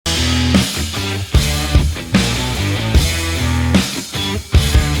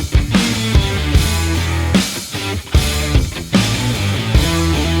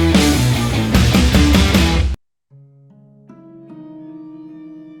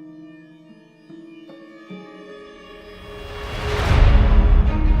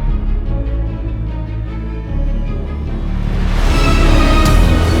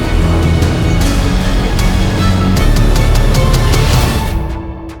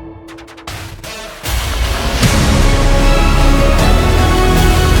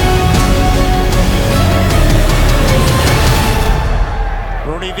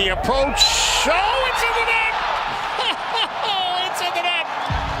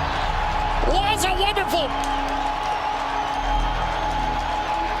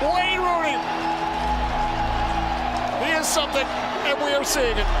is something, and we are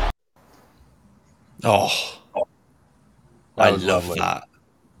seeing it. Oh, I love that.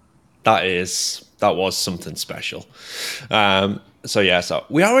 That was something special. So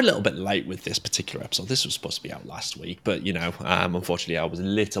we are a little bit late with this particular episode. This was supposed to be out last week, but unfortunately, I was a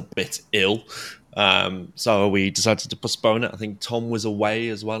little bit ill. So we decided to postpone it. I think Tom was away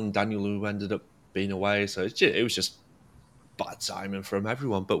as well, and Daniel, who ended up being away. So it was just bad timing from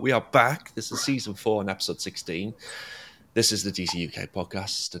everyone. But we are back. This is season 4 and episode 16. This is the DC UK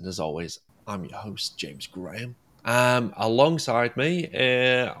podcast, and as always, I'm your host, James Graham. Alongside me,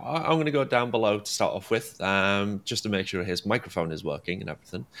 I'm going to go down below to start off with, just to make sure his microphone is working and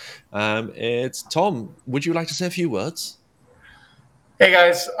everything. It's Tom. Would you like to say a few words? Hey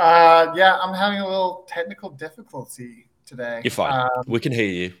guys, I'm having a little technical difficulty today. You're fine. We can hear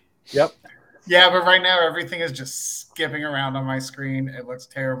you. Yep. Yeah, but right now everything is just skipping around on my screen. It looks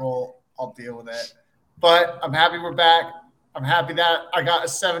terrible. I'll deal with it. But I'm happy we're back. I'm happy that I got a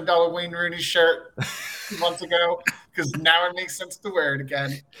 $7 Wayne Rooney shirt 2 months ago because now it makes sense to wear it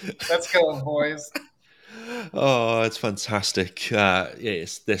again. Let's go, boys. Oh, it's fantastic.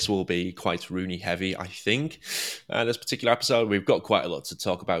 Yes, this will be quite Rooney heavy, I think. This particular episode, we've got quite a lot to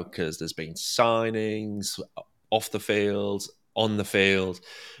talk about because there's been signings off the field, on the field.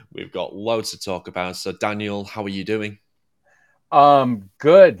 We've got loads to talk about. So, Daniel, how are you doing?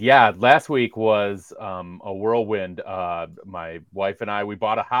 Good. Yeah. Last week was a whirlwind. My wife and I, we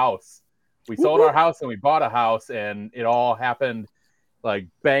bought a house. We sold our house and we bought a house, and it all happened like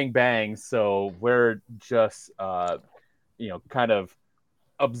bang bang. So we're just kind of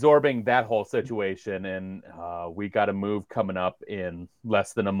absorbing that whole situation, and we got a move coming up in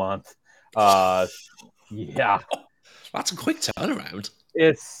less than a month. Yeah. That's a quick turnaround.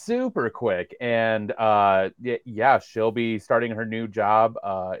 It's super quick, and she'll be starting her new job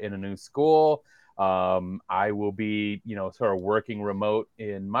in a new school. I will be, sort of working remote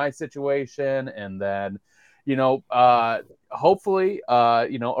in my situation, and then, hopefully,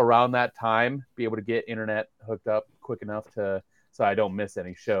 around that time, be able to get internet hooked up quick enough so I don't miss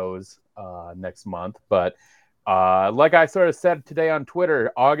any shows next month. But like I sort of said today on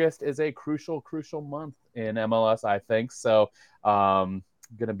Twitter, August is a crucial month in MLS, I think. So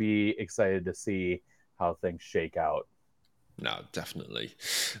going to be excited to see how things shake out. No, definitely.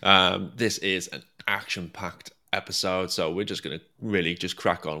 This is an action-packed episode, so we're just going to really just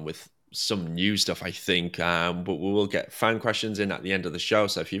crack on with some new stuff, I think. But we will get fan questions in at the end of the show.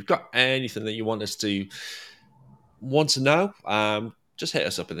 So if you've got anything that you want to know, just hit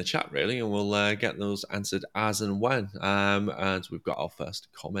us up in the chat, really, and we'll get those answered as and when. And we've got our first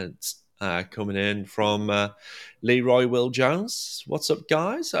comments coming in from Leroy Will Jones. What's up,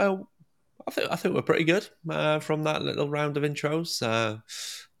 guys? I think we're pretty good from that little round of intros.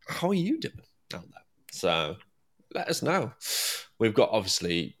 How are you doing out there? So let us know. We've got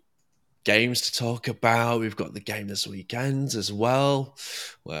obviously games to talk about. We've got the game this weekend as well,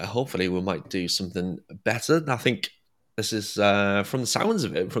 where hopefully we might do something better. I think this is, from the sounds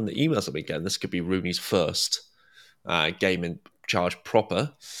of it, from the emails that we get, this could be Rooney's first game in charge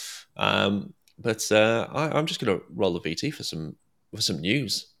proper. But I'm just going to roll the VT for some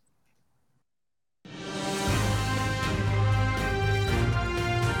news.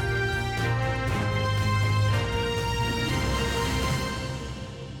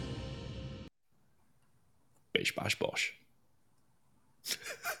 Bish bash bosh.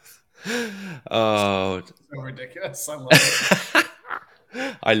 Oh, so ridiculous! I love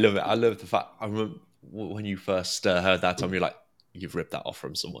it. I love it. I love the fact. I remember when you first heard that, Tom, you're like, you've ripped that off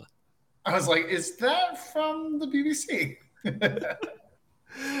from somewhere. I was like, is that from the BBC?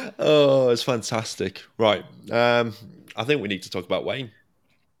 Oh, it's fantastic. Right. I think we need to talk about Wayne.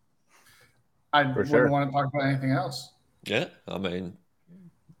 I wouldn't want to talk about anything else. Yeah. I mean,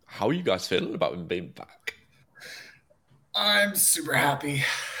 how are you guys feeling about him being back? I'm super happy.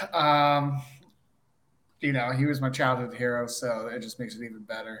 He was my childhood hero, so it just makes it even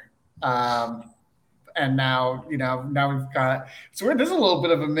better. And now we've got, it's weird. There's a little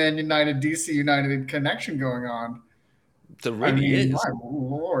bit of a Man United, DC United connection going on. There really is. My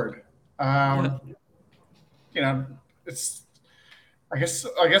Lord. It's, I guess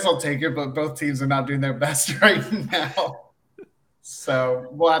I'll take it, but both teams are not doing their best right now. So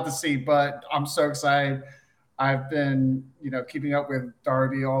we'll have to see, but I'm so excited. I've been, keeping up with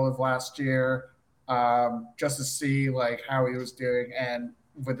Darby all of last year, just to see like how he was doing, and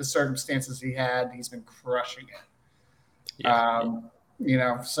with the circumstances he had, he's been crushing it.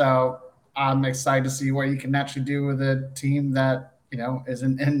 Yeah. So I'm excited to see what he can actually do with a team that,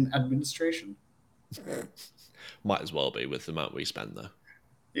 isn't in administration. Might as well be with the amount we spend, though.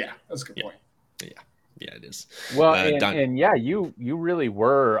 Yeah, that's a good point. Yeah. Yeah, it is. Well, Dan- and yeah, you really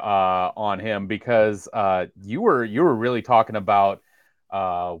were on him because you were really talking about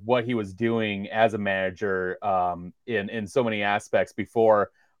what he was doing as a manager in so many aspects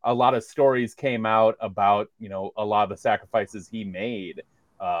before a lot of stories came out about a lot of the sacrifices he made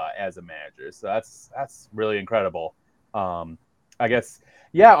as a manager. So that's really incredible. I guess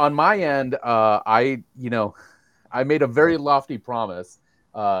on my end, I made a very lofty promise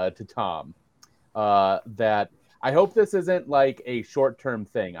to Tom that I hope this isn't like a short-term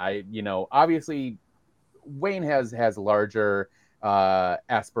thing. Obviously Wayne has larger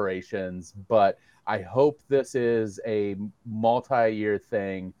aspirations, but I hope this is a multi-year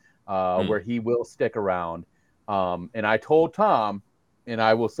thing where he will stick around. And I told Tom, and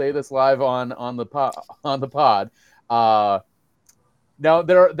I will say this live on the pod. Now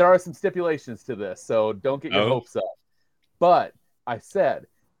there are some stipulations to this, so don't get your hopes up. But I said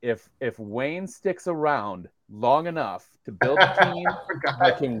if Wayne sticks around long enough to build a team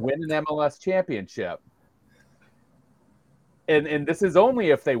that can win an MLS championship, and this is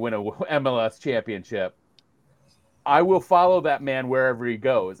only if they win a MLS championship, I will follow that man wherever he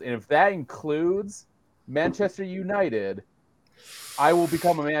goes. And if that includes Manchester United, I will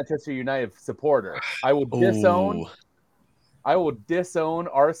become a Manchester United supporter. I will disown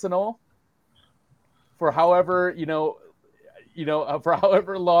Arsenal for however, for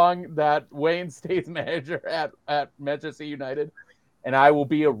however long that Wayne stays manager at Manchester United, and I will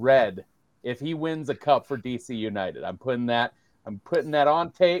be a red if he wins a cup for DC United. I'm putting that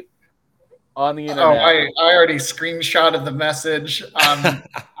on tape on the internet. Oh, I already screenshotted the message. I've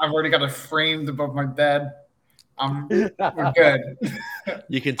already got it framed above my bed. We're good.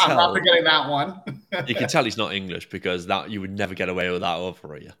 You can tell. I'm not forgetting that one. You can tell he's not English because that you would never get away with that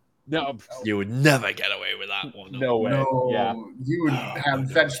over you. No, you would never get away with that one. No way. No, yeah, you would have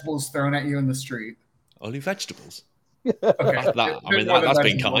vegetables thrown at you in the street. Only vegetables. Okay, that's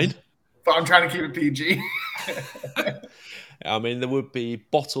been kind. But I'm trying to keep it PG. I mean, there would be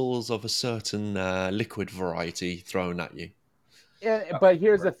bottles of a certain liquid variety thrown at you. Yeah, but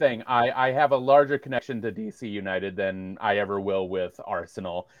here's the thing. I have a larger connection to DC United than I ever will with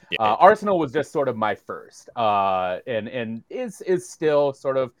Arsenal. Yeah. Arsenal was just sort of my first, and is still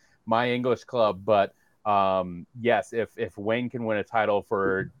sort of my English club. But yes, if Wayne can win a title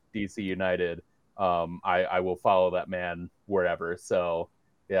for DC United, I will follow that man wherever. So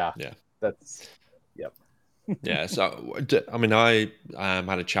yeah, that's yep. Yeah, so I mean, I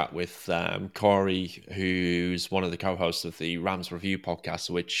had a chat with Corey, who's one of the co-hosts of the Rams Review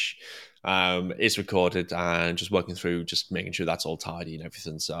podcast, which is recorded, and just working through, just making sure that's all tidy and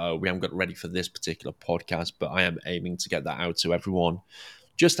everything. So we haven't got ready for this particular podcast, but I am aiming to get that out to everyone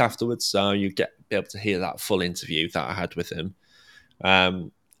just afterwards, so you be able to hear that full interview that I had with him.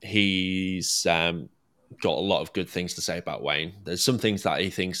 He's got a lot of good things to say about Wayne. There's some things that he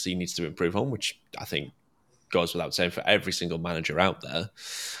thinks he needs to improve on, which I think goes without saying for every single manager out there.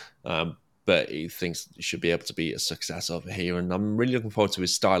 But he thinks he should be able to be a success over here. And I'm really looking forward to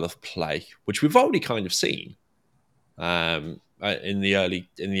his style of play, which we've already kind of seen in the early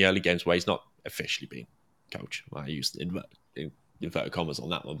games where he's not officially been coach. I used inverted commas on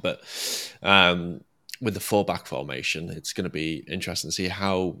that one. But with the fullback formation, it's going to be interesting to see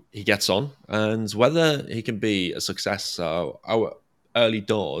how he gets on and whether he can be a success. So our early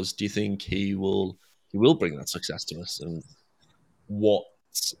doors, do you think he will bring that success to us? And what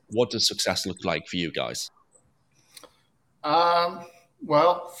does success look like for you guys?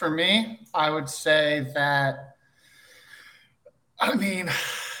 Well, for me, I would say that, I mean,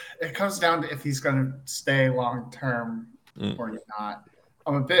 it comes down to if he's going to stay long-term or not.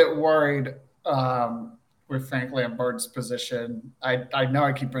 I'm a bit worried with Frank Lampard's position. I know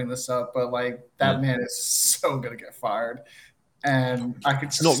I keep bringing this up, but like that man is so going to get fired. And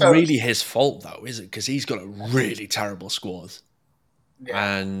it's not really his fault, though, is it? Because he's got a really terrible squad,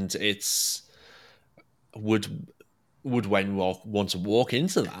 and it's would Wayne want to walk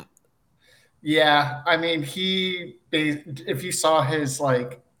into that? Yeah, I mean, if you saw his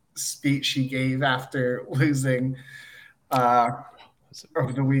like speech he gave after losing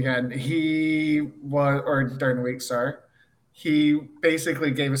over the weekend, during the week, sorry. He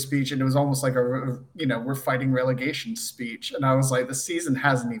basically gave a speech, and it was almost like we're fighting relegation speech. And I was like, the season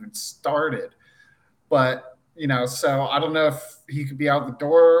hasn't even started. But, so I don't know if he could be out the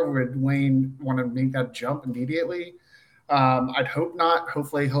door. Would Wayne want to make that jump immediately? I'd hope not.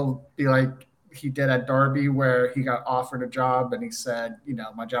 Hopefully he'll be like he did at Derby, where he got offered a job and he said,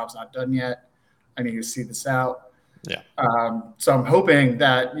 my job's not done yet. I need to see this out. Yeah. So I'm hoping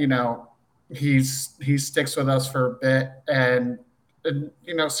that, he sticks with us for a bit, and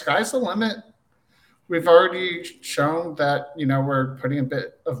sky's the limit. we've already shown that we're putting a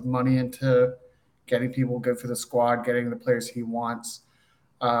bit of money into getting people good for the squad, getting the players he wants.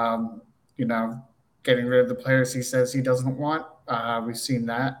 Getting rid of the players he says he doesn't want. We've seen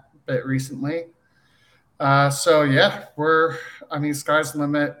that a bit recently. So yeah, sky's the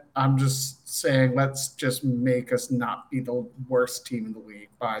limit. I'm just saying, let's just make us not be the worst team in the league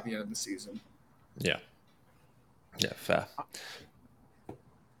by the end of the season. Yeah, fair.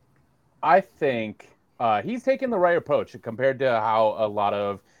 I think he's taken the right approach compared to how a lot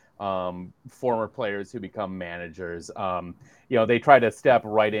of former players who become managers, they try to step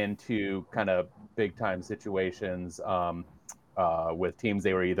right into kind of big time situations with teams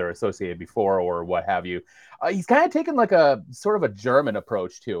they were either associated before or what have you. He's kind of taken like a sort of a German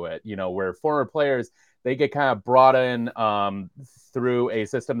approach to it, where former players, they get kind of brought in through a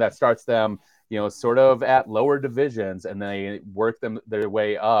system that starts them, sort of at lower divisions, and they work their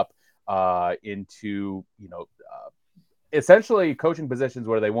way up into, essentially coaching positions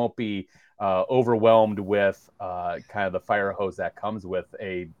where they won't be overwhelmed with kind of the fire hose that comes with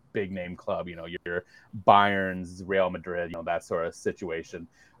a big name club, your Bayerns, Real Madrid, that sort of situation.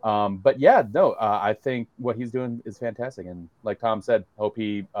 But yeah, no, I think what he's doing is fantastic. And like Tom said, hope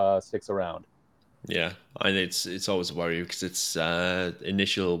he sticks around. Yeah, and it's always a worry because it's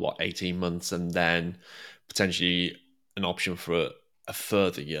initial 18 months and then potentially an option for a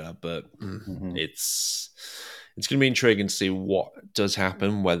further year. But it's going to be intriguing to see what does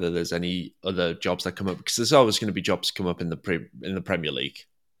happen, whether there's any other jobs that come up, because there's always going to be jobs come up in the Premier League.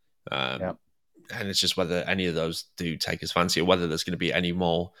 And it's just whether any of those do take his fancy, or whether there's going to be any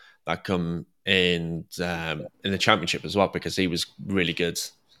more that come in the Championship as well, because he was really good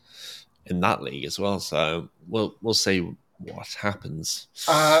in that league as well. So we'll see what happens.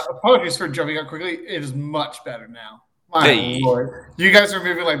 Apologies for jumping up quickly. It is much better now. My Lord. You guys are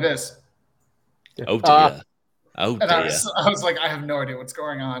moving like this. Oh dear. And I was like, I have no idea what's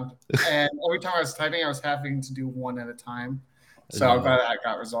going on. And every time I was typing, I was having to do one at a time. So I'm glad that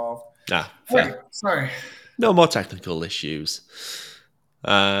got resolved. Fair. Sorry. No more technical issues.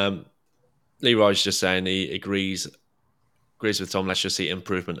 Leroy's just saying he agrees with Tom. Let's just see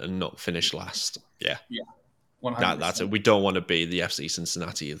improvement and not finish last. Yeah. 100%. That's it. We don't want to be the FC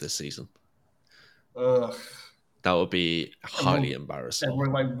Cincinnati of this season. Ugh. That would be highly embarrassing. And we're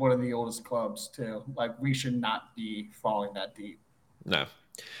like one of the oldest clubs too. Like, we should not be falling that deep. No,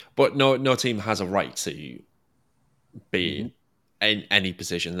 but no team has a right to be in any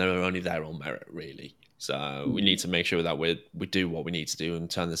position. They're only there on merit, really. So we need to make sure that we do what we need to do and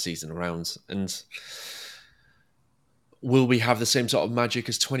turn the season around. And will we have the same sort of magic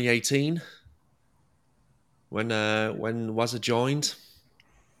as 2018 when Wazza joined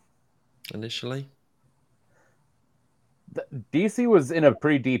initially? DC was in a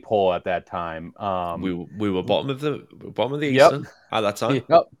pretty deep hole at that time. We were bottom of the Eastern at that time.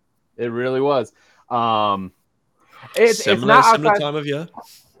 Yep, it really was. It's similar not outside, time of year.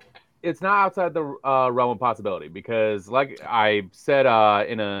 It's not outside the realm of possibility, because, like I said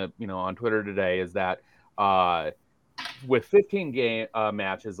on Twitter today, is that with 15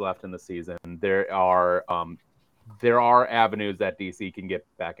 matches left in the season, there are avenues that DC can get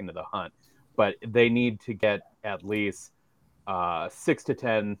back into the hunt, but they need to get at least 6 to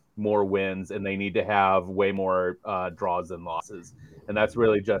 10 more wins, and they need to have way more draws than losses. And that's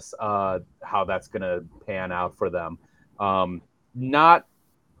really just how that's going to pan out for them. Not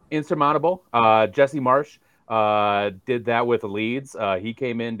insurmountable. Jesse Marsh did that with Leeds. He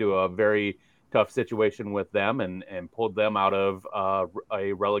came into a very tough situation with them and pulled them out of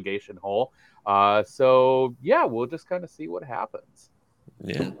a relegation hole. So, yeah, we'll just kind of see what happens.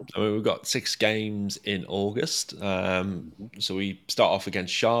 Yeah, I mean, we've got 6 games in August. So we start off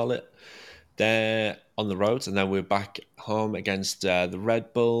against Charlotte there on the road, and then we're back home against the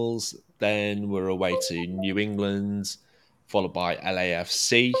Red Bulls. Then we're away to New England, followed by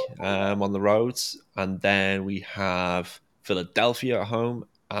LAFC on the roads. And then we have Philadelphia at home,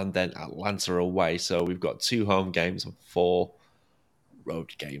 and then Atlanta away. So we've got 2 home games and 4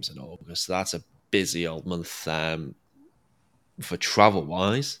 road games in August. So that's a busy old month for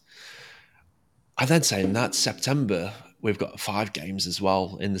travel-wise. And then saying that, September, we've got 5 games as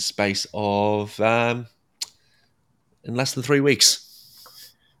well in the space of in less than 3 weeks.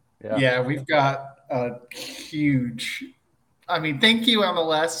 Yeah, we've got a huge... I mean, thank you,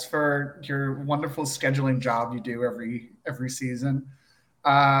 MLS, for your wonderful scheduling job you do every season.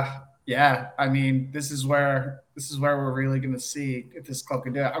 Yeah, I mean, this is where we're really going to see if this club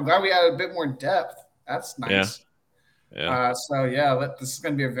can do it. I'm glad we had a bit more depth. That's nice. Yeah. This is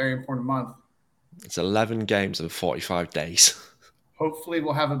going to be a very important month. It's 11 games in 45 days. Hopefully,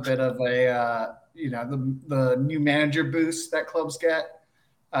 we'll have a bit of a the new manager boost that clubs get.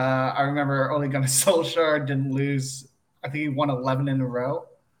 I remember Ole Gunnar Solskjaer didn't lose. I think he won 11 in a row.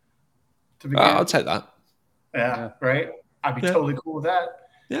 To begin. I'll take that. Yeah, right. I'd be totally cool with that.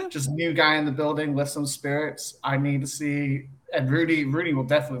 Yeah. Just new guy in the building, lift some spirits. I need to see, and Rudy will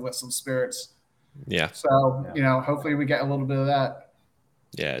definitely lift some spirits. Yeah. So, hopefully we get a little bit of that.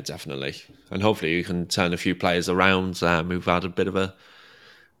 Yeah, definitely. And hopefully you can turn a few players around who've had a bit of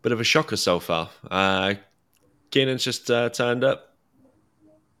a shocker so far. Keenan's just turned up.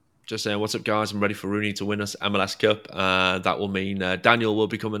 Just saying, what's up, guys? I'm ready for Rooney to win us MLS Cup. That will mean Daniel will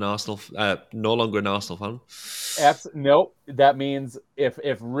become no longer an Arsenal fan. Nope. That means if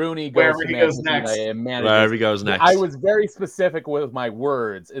Rooney goes to Manchester United and manages, wherever he goes next. I was very specific with my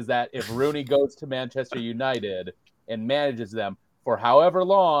words. Is that if Rooney goes to Manchester United and manages them for however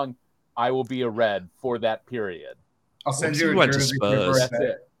long, I will be a Red for that period. I'll send you a jersey for your birthday. That's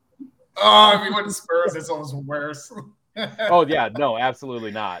it. Oh, if you went to Spurs, it's almost worse. Oh yeah, no,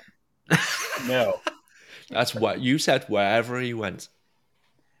 absolutely not. No, that's what you said. Wherever he went,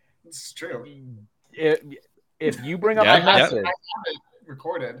 it's true. If you bring up a message, I have it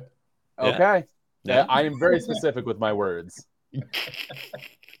recorded. Okay, I am very specific with my words.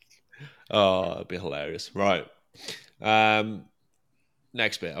 Oh, it'd be hilarious, right?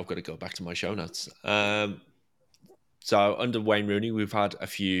 Next bit, I've got to go back to my show notes. So under Wayne Rooney, we've had a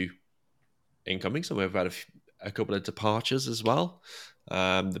few incomings, and we've had a couple of departures as well.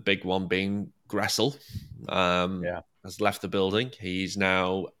 The big one being Gressel has left the building. He's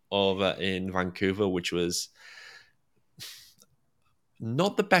now over in Vancouver, which was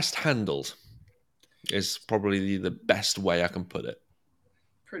not the best handled, is probably the best way I can put it.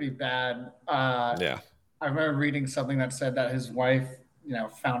 Pretty bad. Yeah. I remember reading something that said that his wife,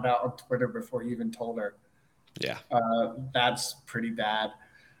 found out on Twitter before he even told her. Yeah. That's pretty bad.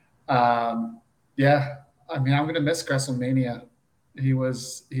 Yeah. I mean, I'm going to miss Gresselmania. He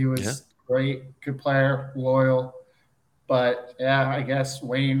was great, good player, loyal. But, yeah, I guess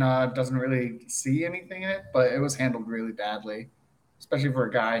Wayne doesn't really see anything in it, but it was handled really badly, especially for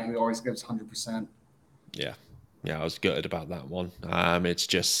a guy who always gives 100%. Yeah. Yeah, I was gutted about that one. It's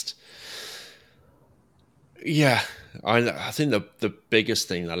just... Yeah, I think the biggest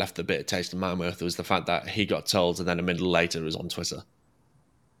thing that left a bit of taste in my mouth was the fact that he got told and then a minute later it was on Twitter.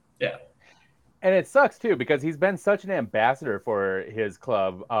 Yeah. And it sucks too because he's been such an ambassador for his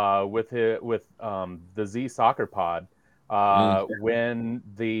club with the Z Soccer Pod. When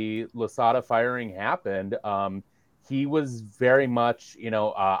the Losada firing happened, he was very much,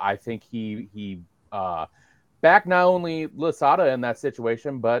 I think he backed not only Losada in that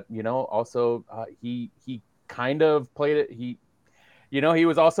situation, but also he kind of played it. He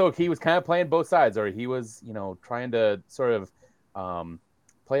was kind of playing both sides, or he was trying to sort of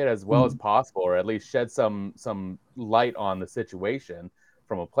play it as well as possible, or at least shed some light on the situation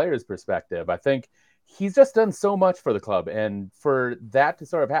from a player's perspective. I think he's just done so much for the club, and for that to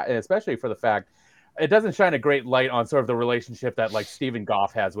sort of happen, especially for the fact it doesn't shine a great light on sort of the relationship that like Stephen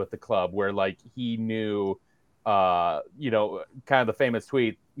Goff has with the club, where like he knew, kind of the famous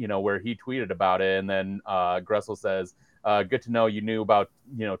tweet, where he tweeted about it, and then Gressel says, "Good to know you knew about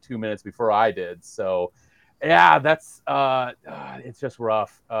 2 minutes before I did." So. Yeah, that's it's just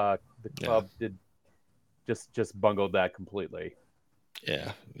rough. The club did just bungled that completely.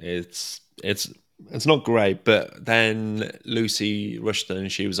 Yeah, it's not great. But then Lucy Rushton,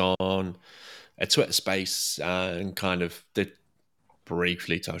 she was on a Twitter space and kind of did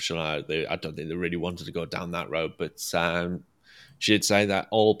briefly touch on it. I don't think they really wanted to go down that road, but she did say that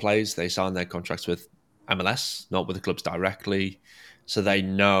all players, they sign their contracts with MLS, not with the clubs directly. So they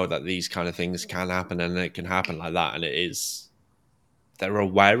know that these kind of things can happen, and it can happen like that. And they're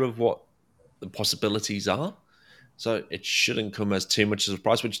aware of what the possibilities are. So it shouldn't come as too much of a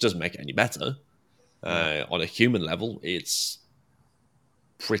surprise, which doesn't make it any better. On a human level, it's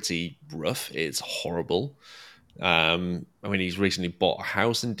pretty rough. It's horrible. I mean, he's recently bought a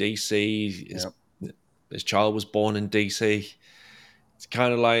house in DC. His child was born in DC. It's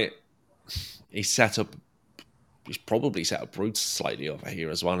kind of like he's probably set up roots slightly over here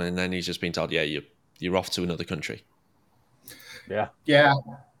as well, and then he's just been told, "Yeah, you're off to another country." Yeah.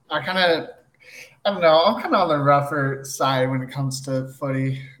 I don't know. I'm kind of on the rougher side when it comes to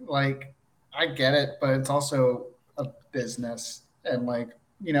footy. Like, I get it, but it's also a business, and like,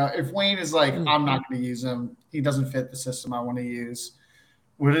 if Wayne is like, I'm not going to use him, he doesn't fit the system I want to use.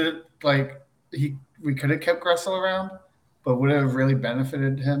 Would it we could have kept Gressel around, but would it have really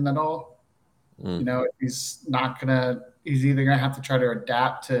benefited him at all? He's either gonna have to try to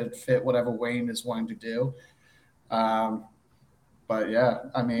adapt to fit whatever Wayne is wanting to do. But But yeah,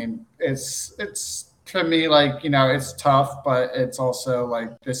 I mean, it's to me like, it's tough, but it's also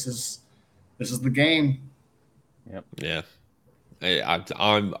like this is the game. Yeah.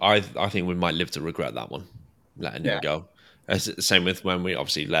 I think we might live to regret that one, letting him go. Same with when we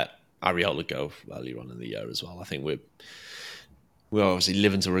obviously let Ariola go earlier on in the year as well. I think we're obviously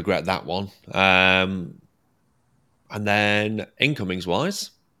living to regret that one. And then incomings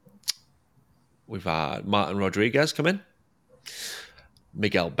wise, we've had Martin Rodriguez come in,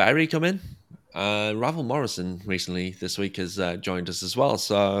 Miguel Berry come in, and Ravel Morrison recently this week has joined us as well.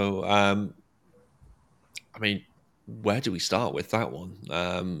 So, I mean, where do we start with that one?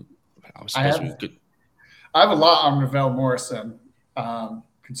 I suppose we could. I have a lot on Ravel Morrison,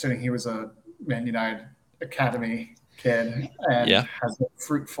 considering he was a Man United Academy kid and has a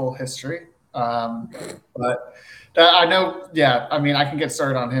fruitful history. But I know, I mean, I can get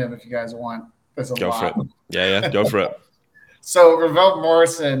started on him if you guys want. There's a go lot. for it. Yeah, go for it. So Ravel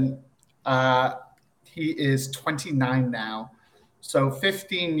Morrison, he is 29 now. So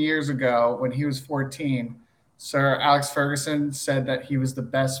 15 years ago, when he was 14, Sir Alex Ferguson said that he was the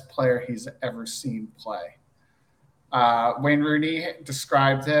best player he's ever seen play. Wayne Rooney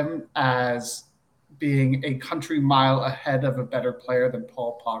described him as being a country mile ahead of a better player than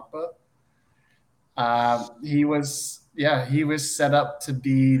Paul Pogba. He was set up to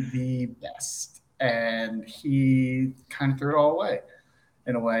be the best, and he kind of threw it all away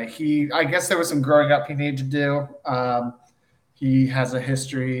in a way. I guess there was some growing up he needed to do. He has a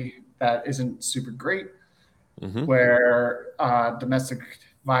history that isn't super great, where domestic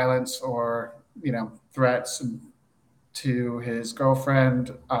violence or threats to his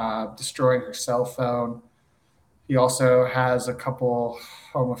girlfriend, destroying her cell phone. He also has a couple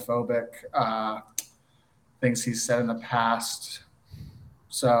homophobic things he's said in the past.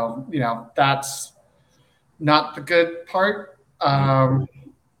 So, that's not the good part.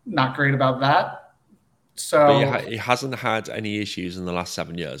 Not great about that. So, but he hasn't had any issues in the last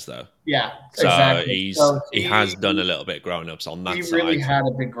 7 years, though. Yeah, so exactly. He has done a little bit growing ups on that side. He really had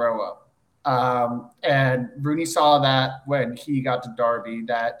a big grow up. And Rooney saw that when he got to Derby,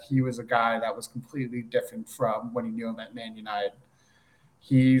 that he was a guy that was completely different from when he knew him at Man United.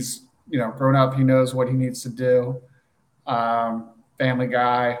 He's, grown up. He knows what he needs to do. Family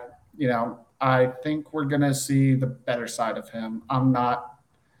guy. I think we're going to see the better side of him. I'm not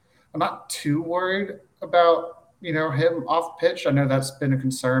too worried about, him off pitch. I know that's been a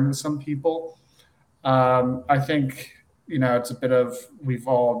concern with some people. I think, it's a bit of, we've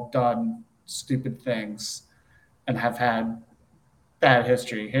all done stupid things and have had bad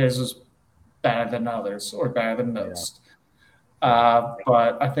history. His was better than others or better than most.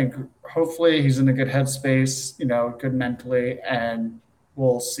 But I think hopefully he's in a good headspace, good mentally, and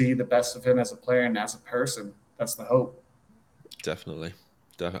we'll see the best of him as a player and as a person. That's the hope. Definitely.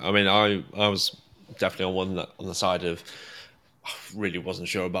 I mean, I was definitely on the side of I really wasn't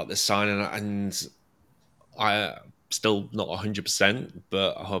sure about this signing, and I still not 100%,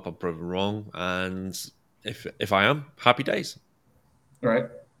 but I hope I'm proven wrong. And if I am, happy days. Right.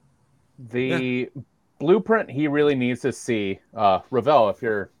 The blueprint he really needs to see, Ravel, if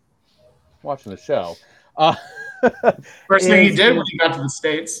you're watching the show. First thing he did when he got to the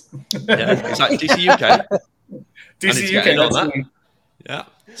States. Yeah, he's like DC UK. DC UK, that's that. me. Yeah,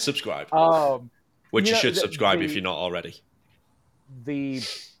 subscribe. Which you should subscribe if you're not already. The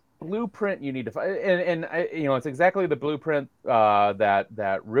blueprint you need to find, and it's exactly the blueprint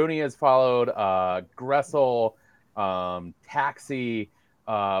that Rooney has followed. Gressel, Taxi,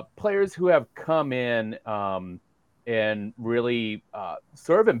 players who have come in and really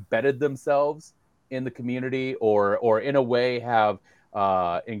sort of embedded themselves in the community, or in a way have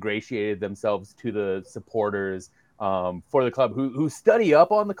ingratiated themselves to the supporters for the club, who study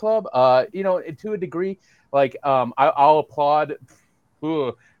up on the club, to a degree. Like I'll applaud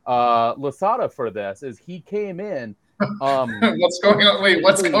Losada for this, is he came in. What's going on? Wait,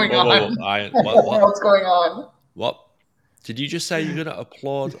 what's going on? What? What's going on? What? Did you just say you're going to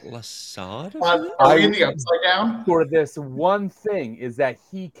applaud Losada? Are we in the upside down? For this one thing is that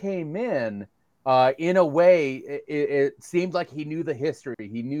he came in a way, it seemed like he knew the history,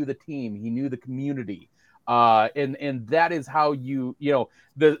 he knew the team, he knew the community. And that is how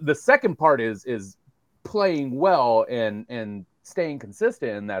the second part is playing well and staying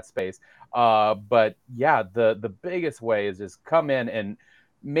consistent in that space. But yeah, the biggest way is just come in and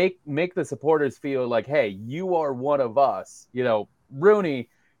make the supporters feel like, hey, you are one of us. Rooney,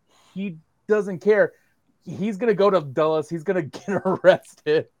 he doesn't care. He's gonna go to Dulles. He's gonna get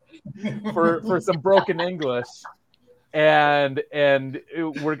arrested for some broken English, and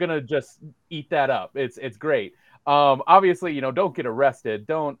we're gonna just eat that up. It's great. Obviously, don't get arrested.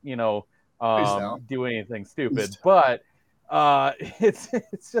 Don't, Please don't. do anything stupid. Please But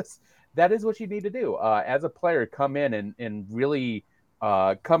it's just that is what you need to do as a player. Come in and really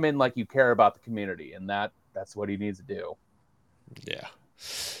come in like you care about the community, and that's what he needs to do. Yeah.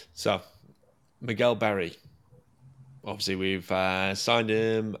 So, Miguel Berry. Obviously, we've signed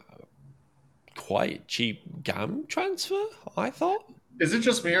him quite cheap GAM transfer, I thought. Is it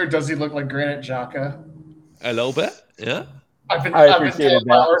just me, or does he look like Granit Xhaka? A little bit, yeah. I've been appreciated told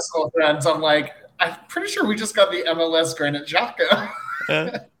by that. Arsenal friends, I'm like, I'm pretty sure we just got the MLS Granit Xhaka.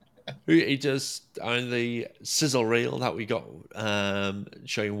 He does on the sizzle reel that we got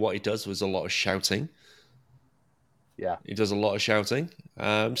showing what he does was a lot of shouting. Yeah. He does a lot of shouting.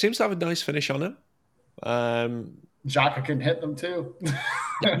 Seems to have a nice finish on him. Xhaka can hit them too.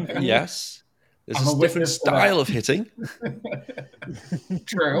 Yes. There's I'm a a different witness to style that. of hitting.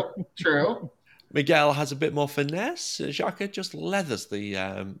 True. Miguel has a bit more finesse. Xhaka just leathers the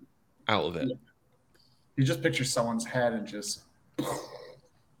out of it. You just picture someone's head and just.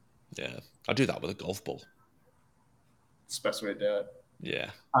 Yeah. I do that with a golf ball. It's the best way to do it. Yeah.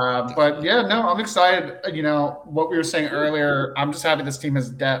 But yeah, no, I'm excited. What we were saying earlier, I'm just happy this team has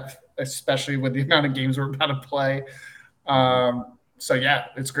depth, especially with the amount of games we're about to play. So yeah,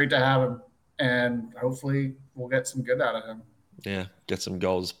 it's great to have him, and hopefully we'll get some good out of him. Yeah. Get some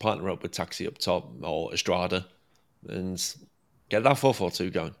goals, partner up with Taxi up top or Estrada, and get that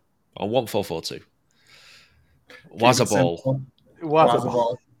 4-4-2 going. I want 4-4-2. Was a ball.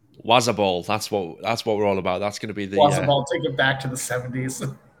 Wazaball. Was a ball. That's what we're all about. That's going to be the Wazaball. Take it back to the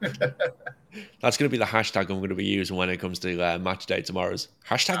 70s. That's going to be the hashtag I'm going to be using when it comes to match day tomorrow's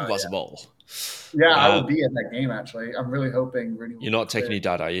hashtag was a ball. Yeah, I will be at that game. Actually, I'm really hoping Rooney will You're not taking play. your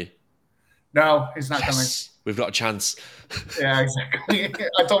dad, are you? No, he's not Yes, we've got a chance. coming. Yeah, exactly.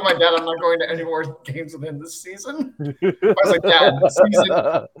 I told my dad I'm not going to any more games with him this season. I was like, Dad, this season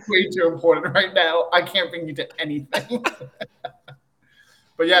is way too important right now. I can't bring you to anything.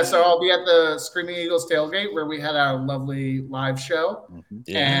 But yeah, so I'll be at the Screaming Eagles tailgate where we had our lovely live show.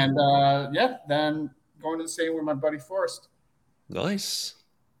 Yeah. And then going to the stadium with my buddy Forrest. Nice.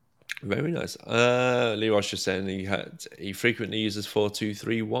 Very nice. Leroy's just saying he frequently uses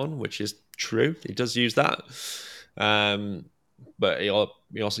 4-2-3-1, which is true. He does use that. But he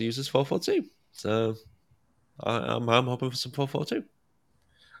also uses 4-4-2. So I'm hoping for some 4-4-2.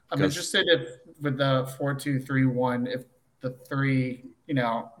 I'm interested if with the 4-2-3-1, if the three,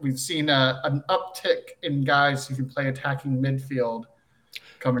 we've seen an uptick in guys who can play attacking midfield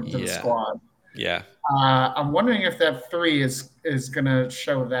coming to the squad. Yeah. I'm wondering if that three is going to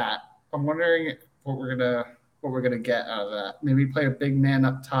show that. I'm wondering what we're gonna get out of that. Maybe play a big man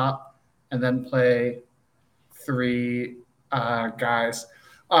up top and then play three guys.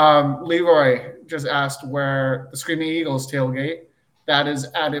 Leroy just asked where the Screaming Eagles tailgate. That is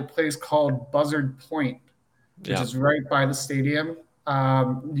at a place called Buzzard Point, which is right by the stadium.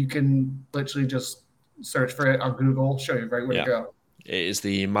 You can literally just search for it on Google, show you right where to go. It is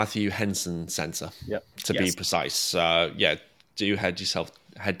the Matthew Henson Centre, to be precise. Do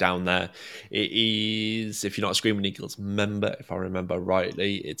head down there. It is, if you're not a Screaming Eagles member, if I remember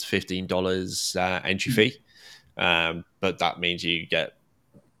rightly, it's $15 entry fee. But that means you get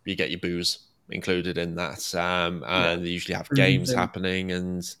your booze included in that. And they usually have games happening,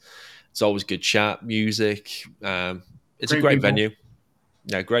 and it's always good chat, music. It's a great venue.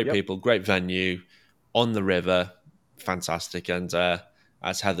 Yeah, great people, great venue on the river. Fantastic. And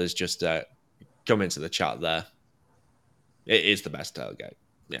as Heather's just come into the chat there, it is the best tailgate.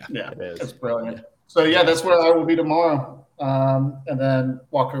 Yeah, it is. It's brilliant. So that's where I will be tomorrow, and then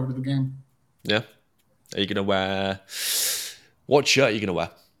walk over to the game. Yeah. Are you gonna wear? What shirt are you gonna wear?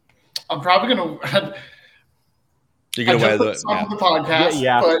 I'm probably gonna. You're gonna wear the podcast.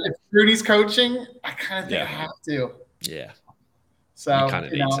 Yeah. But if Rudy's coaching, I kind of think I have to. Yeah. So you kind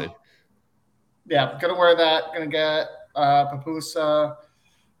of need to. Yeah, gonna wear that. Gonna get papusa,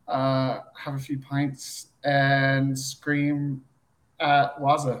 have a few pints, and scream at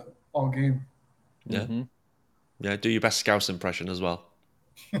Waza all game. Yeah. Mm-hmm. Yeah, do your best Scouse impression as well.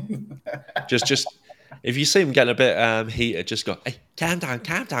 just if you see him getting a bit heated, just go, hey, calm down.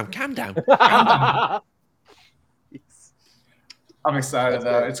 I'm excited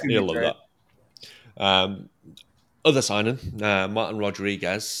though. It's gonna be great. That. Other signing, Martin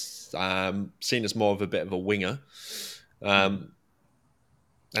Rodriguez, seen as more of a bit of a winger. And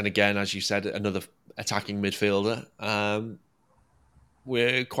again, as you said, another attacking midfielder.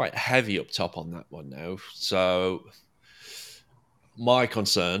 We're quite heavy up top on that one now. So my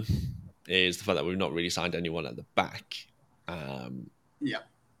concern is the fact that we've not really signed anyone at the back. Yeah.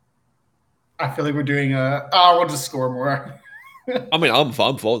 I feel like we're doing we'll just score more. I mean, I'm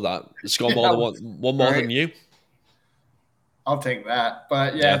for that. Score more than one more than you. I'll take that.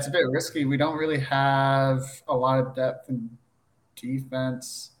 But yeah, it's a bit risky. We don't really have a lot of depth in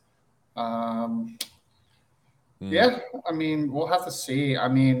defense. Yeah, I mean, we'll have to see. I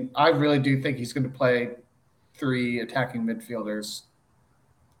mean, I really do think he's going to play 3 attacking midfielders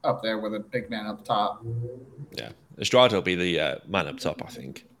up there with a big man up top. Yeah, Estrada will be the man up top, I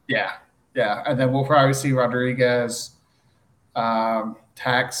think. Yeah, and then we'll probably see Rodriguez,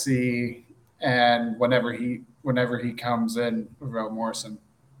 Taxi, and whenever he comes in, Raul Morrison.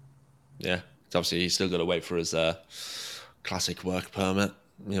 Yeah, obviously he's still got to wait for his classic work permit,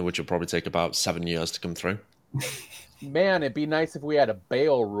 which will probably take about 7 years to come through. Man, it'd be nice if we had a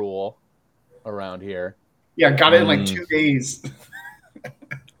bail rule around here. Yeah, got it in like 2 days.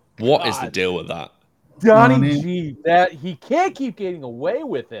 What is the deal with that? Donnie G, that he can't keep getting away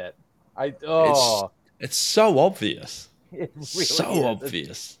with it. It's so obvious. It really so is. obvious.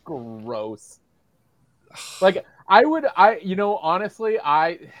 It's gross. Like honestly,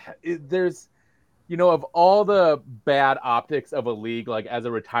 there's of all the bad optics of a league, like as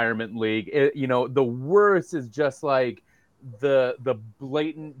a retirement league, the worst is just like the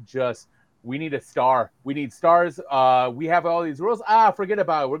blatant just. We need a star. We need stars. We have all these rules. Forget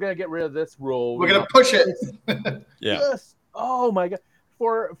about it. We're gonna get rid of this rule. We're gonna push it. Yeah. Just, oh my god.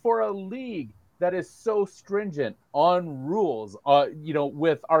 For a league that is so stringent on rules,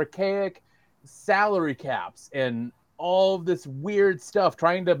 with archaic salary caps and all of this weird stuff,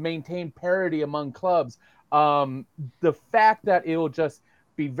 trying to maintain parity among clubs. The fact that it will just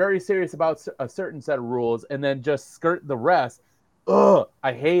be very serious about a certain set of rules and then just skirt the rest.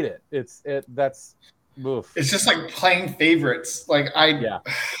 I hate it. That's oof. It's just like playing favorites. Yeah,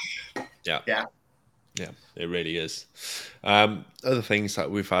 it really is. Other things that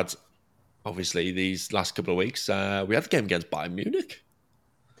we've had, obviously, these last couple of weeks, we had the game against Bayern Munich.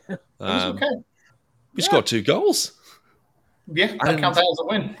 Okay. We scored 2 goals. Yeah, I count that as a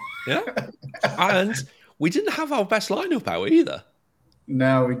win. Yeah, and we didn't have our best lineup out either.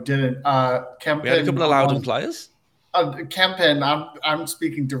 No, we didn't. Kempin, we had a couple of Loudon players. Kempin, I'm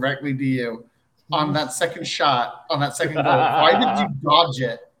speaking directly to you on that second shot, on that second goal. Why did you dodge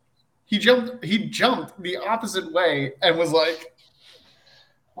it? He jumped the opposite way and was like,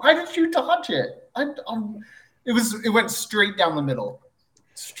 "Why did you dodge it?" It went straight down the middle.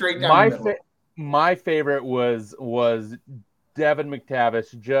 Straight down the middle. My favorite was Devin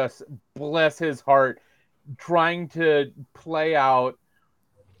McTavish, just bless his heart, trying to play out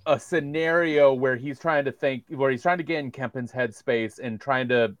a scenario where he's trying to get in Kempin's headspace and trying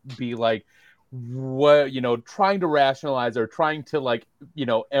to be like, trying to rationalize or trying to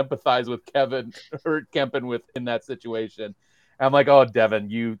empathize with Kempin within that situation. And I'm like, oh,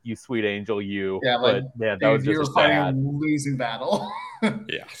 Devin, you sweet angel, you. Yeah, but man, that was just fighting bad. a losing battle.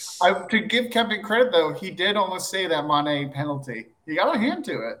 Yes. To give Kempin credit though, he did almost say that Mane penalty. He got a hand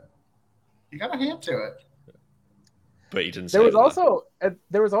to it. But he didn't. There was also a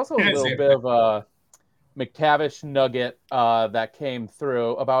little bit of a McTavish nugget that came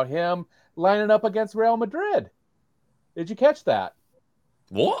through about him lining up against Real Madrid. Did you catch that?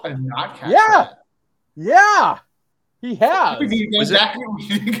 What? I did not catch that. Yeah, he has. Was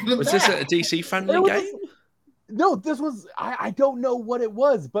this a DC friendly game? No, this was. I don't know what it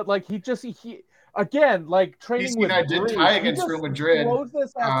was, but like he again, like training DC with I did tie against Real Madrid. Throws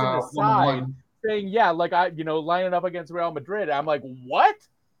this ass to the side. Saying, lining up against Real Madrid. I'm like, what?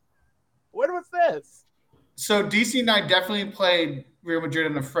 What was this? So DC and I definitely played Real Madrid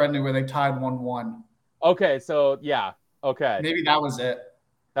in a friendly where they tied 1-1. Okay, so yeah, okay. Maybe that was it.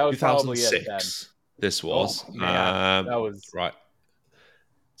 That was probably it then. This was. That was right.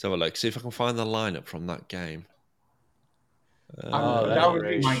 So look, see if I can find the lineup from that game. That would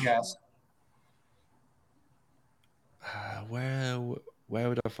be my guess. Where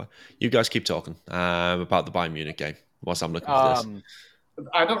would I find? You guys keep talking about the Bayern Munich game whilst I'm looking for this.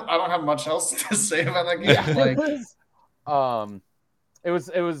 I don't have much else to say about that game.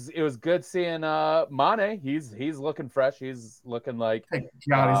 It was good seeing Mane. He's looking fresh. He's looking like thank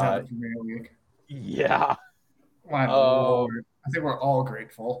God he's out of the Premier League. Yeah. My Lord. I think we're all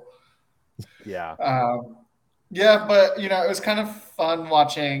grateful. Yeah. Yeah, but it was kind of fun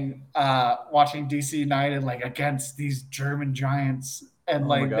watching DC United against these German giants, and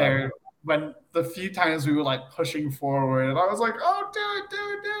when the few times we were pushing forward, and I was like, "Oh, do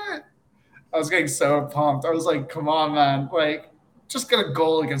it!" I was getting so pumped. I was like, "Come on, man! Just get a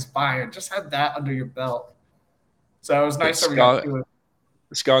goal against Bayern. Just have that under your belt." So it was nice that we got to it.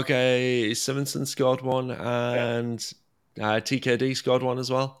 Skarke Simonsen scored one, and TKD scored one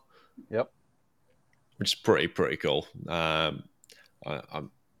as well. Yep. which is pretty cool. I'm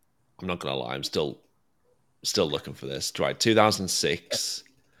not gonna lie, I'm still looking for this. Right, 2006.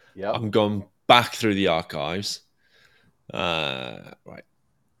 Yep. I'm going back through the archives. Right.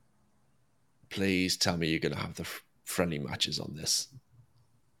 Please tell me you're going to have the friendly matches on this.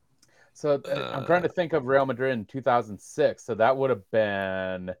 So I'm trying to think of Real Madrid in 2006. So that would have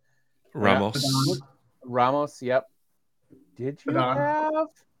been Ramos. Ramos, yep. Did you have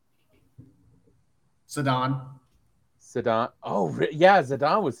Zidane? Oh, yeah,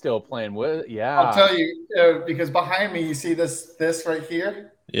 Zidane was still playing with. Yeah, I'll tell you because behind me you see this right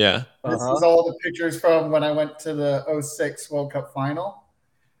here. Yeah. This is all the pictures from when I went to the 06 World Cup final,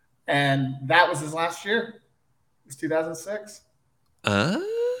 and that was his last year. It was 2006.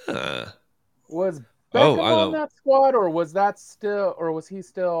 Was Beckham on that squad, or was he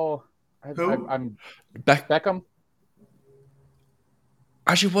still? Who? I'm Beckham.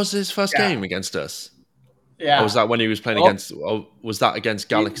 Actually, was his first game against us? Yeah. Or was that when he was playing against? Or was that against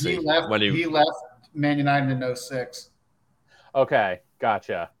Galaxy? He left Man United in 06. Okay,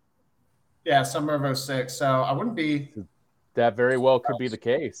 gotcha. Yeah, summer of 06. So I wouldn't be. That very well could be the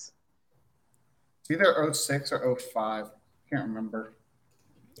case. It's either 06 or 05. Can't remember.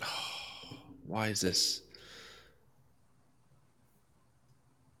 Why is this?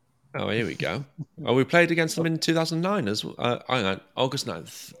 Oh, here we go. Oh, we played against them in 2009 as well. Hang on, August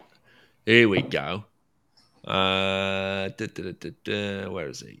 9th. Here we go. Where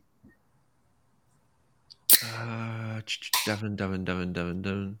is he? Devon.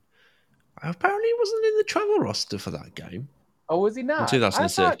 Apparently, he wasn't in the travel roster for that game. Oh, was he not? In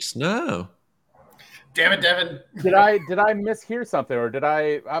 2006. No. Damn it, Devin. Did I mishear something, or did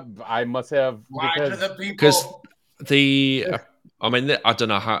I must have because I mean, I don't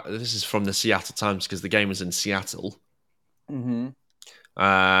know how this is from the Seattle Times because the game was in Seattle. Mm-hmm.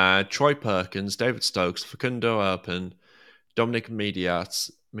 Troy Perkins, David Stokes, Facundo Erpin, Dominic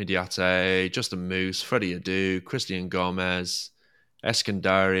Mediate, Justin Moose, Freddie Adu, Christian Gomez,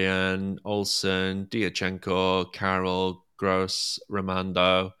 Eskandarian, Olsen, Diachenko, Carroll, Gross,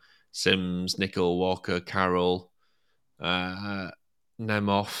 Ramando, Sims, Nickel, Walker, Carroll, Nemeth,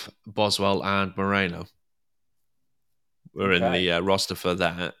 Boswell, and Moreno were in the roster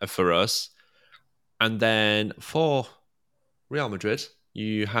for us. And then for Real Madrid,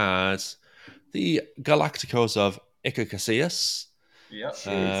 you had the Galacticos of Iker Casillas,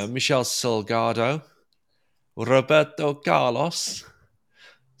 Michel Salgado, Roberto Carlos,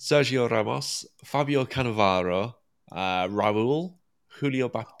 Sergio Ramos, Fabio Cannavaro, Raul, Julio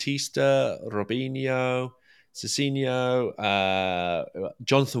Baptista, Robinho, Cicinho,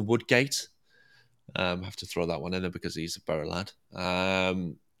 Jonathan Woodgate. I have to throw that one in there because he's a Borough lad.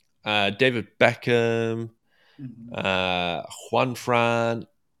 David Beckham, Juan Fran,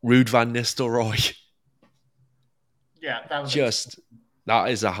 Ruud van Nistelrooy. Yeah, that was that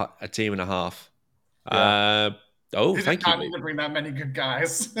is a team and a half. Yeah. Thank you. Need to bring that many good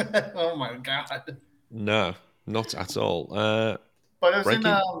guys. Oh my god. No, not at all. But it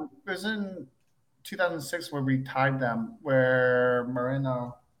was in 2006 where we tied them, where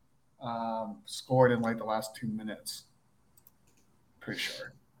Moreno scored in like the last 2 minutes. Pretty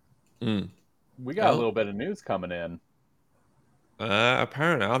sure. We got a little bit of news coming in.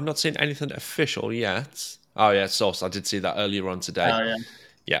 Apparently, I've not seen anything official yet. Oh yeah, Sauce. I did see that earlier on today. Oh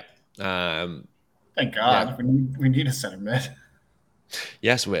yeah. Yeah. Thank God. Yeah. We need a center mid.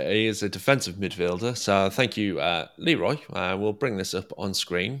 Yes, he is a defensive midfielder. So thank you, Leroy. We'll bring this up on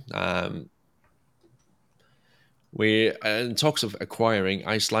screen. We're in talks of acquiring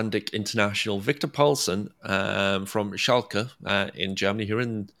Icelandic international Victor Paulsen from Schalke in Germany, who are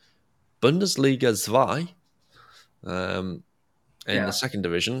in Bundesliga 2 in the second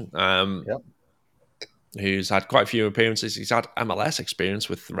division. Who's had quite a few appearances. He's had MLS experience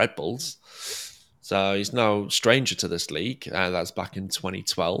with the Red Bulls. So he's no stranger to this league. That's back in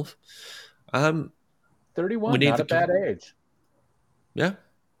 2012. 31, not a bad age. Yeah.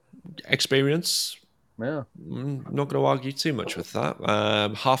 Experience. Yeah. I'm not going to argue too much with that.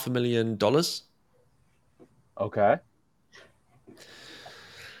 $500,000. Okay.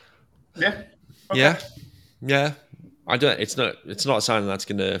 Yeah. Okay. Yeah. I don't. It's not a sign that's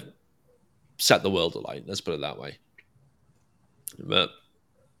going to set the world alight. Let's put it that way. But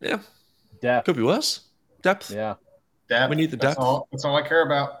yeah, depth could be worse. Depth. Yeah. Depth. We need the depth. That's all I care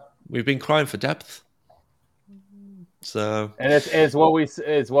about. We've been crying for depth. So and it's what we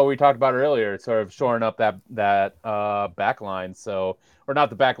talked about earlier. It's sort of shoring up that back line. So, or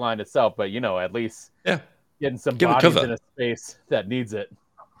not the back line itself, but at least getting some bodies in a space that needs it.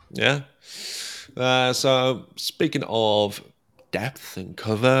 Yeah. So speaking of depth and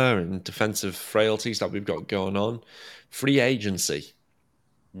cover and defensive frailties that we've got going on. Free agency.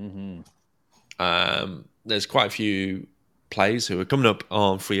 Mm-hmm. There's quite a few players who are coming up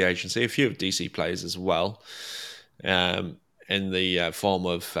on free agency, a few of DC players as well, in the form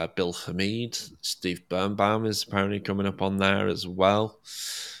of Bill Hamid. Steve Birnbaum is apparently coming up on there as well.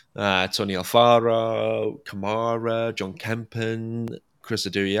 Tony Alfaro, Kamara, John Kempen, Chris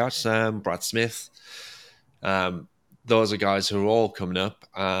Aduyasam, Brad Smith. Those are guys who are all coming up.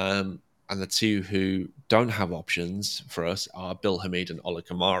 And the two who don't have options for us are Bill Hamid and Ola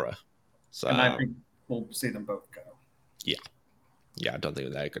Kamara. So, and I think we'll see them both go. Yeah, I don't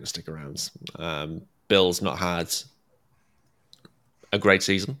think they're going to stick around. Bill's not had a great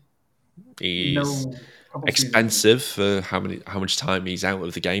season. He's expensive for how much time he's out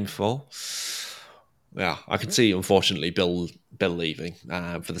of the game for. Yeah, I can see, unfortunately, Bill leaving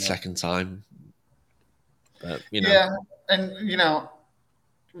for the second time. But yeah, and he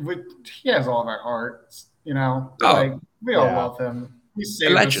has all of our hearts. We all love him. We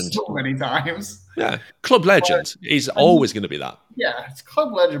saved us so many times. Yeah, club legend. He's always going to be that. Yeah, it's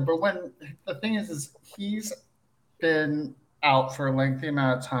club legend. But when the thing is he's been out for a lengthy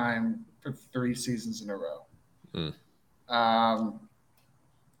amount of time for 3 seasons in a row. And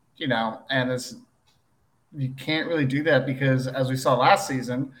you can't really do that because, as we saw last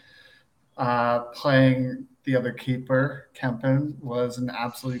season, playing the other keeper, Kempen, was an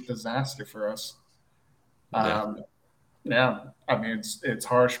absolute disaster for us. Yeah, I mean it's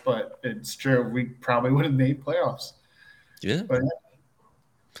harsh, but it's true. We probably would have made playoffs. Yeah,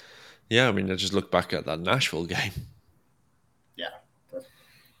 I mean, I just look back at that Nashville game.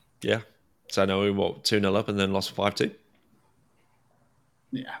 Yeah. So I know we were 2-0 up and then lost 5-2.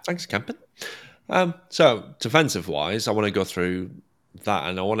 Yeah. Thanks, Kempen. So defensive wise, I want to go through that,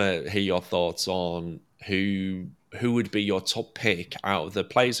 and I want to hear your thoughts on who would be your top pick out of the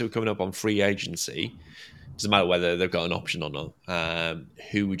players who are coming up on free agency. Doesn't matter whether they've got an option or not.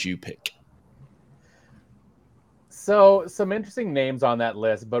 Who would you pick? So some interesting names on that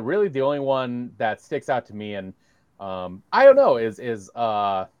list, but really the only one that sticks out to me, and I don't know, is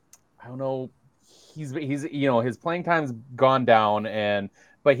I don't know. He's his playing time's gone down,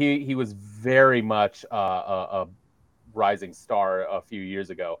 but he was very much a rising star a few years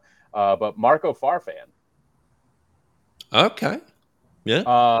ago. But Marco Farfan. Okay. Yeah.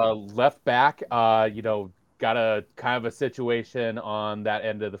 Left back. Got a kind of a situation on that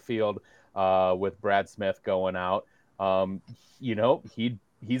end of the field with Brad Smith going out.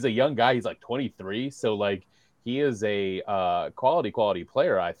 He's a young guy. He's like 23, so like he is a quality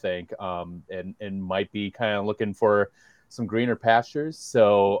player, I think, and might be kind of looking for some greener pastures.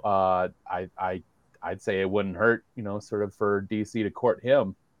 So I'd say it wouldn't hurt, sort of for DC to court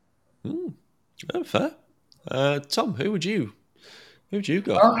him. Fair. Tom, who would you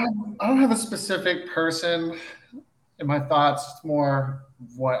go? I don't have a specific person in my thoughts. It's more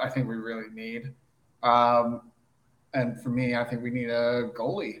what I think we really need. And for me, I think we need a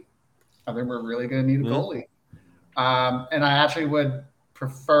goalie. I think we're really going to need a goalie. And I actually would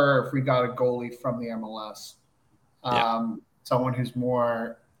prefer if we got a goalie from the MLS. Someone who's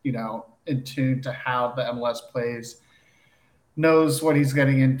more, in tune to how the MLS plays, knows what he's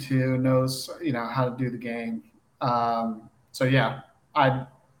getting into, knows, how to do the game. So yeah, I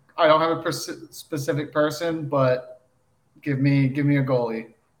don't have a specific person, but give me a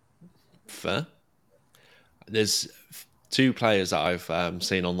goalie. Fair. There's 2 players that I've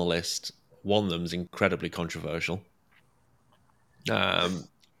seen on the list. One of them is incredibly controversial. But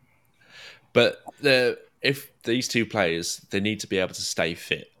if these 2 players, they need to be able to stay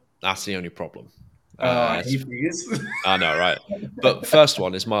fit. That's the only problem. I hate these. I know, right? But first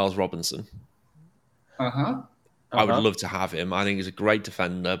one is Miles Robinson. I would love to have him. I think he's a great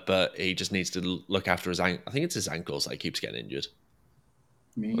defender, but he just needs to look after his ankle. I think it's his ankles that he keeps getting injured.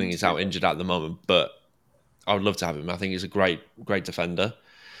 I think he's out injured at the moment, but I would love to have him. I think he's a great defender.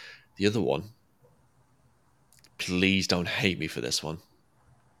 The other one, please don't hate me for this one.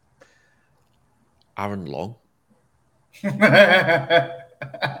 Aaron Long.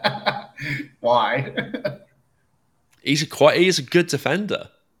 Why? He is a good defender.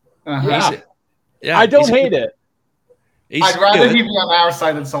 Yeah, I don't hate it. I'd rather he be on our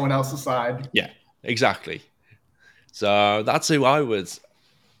side than someone else's side. Yeah, exactly. So that's who I would.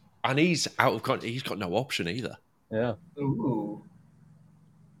 And he's out of. He's got no option either. Yeah. Ooh.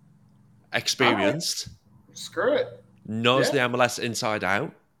 Experienced. Right. Screw it. Knows the MLS inside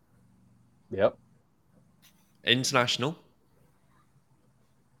out. Yep. International.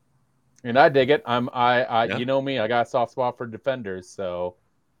 And I dig it. You know me, I got a soft spot for defenders, so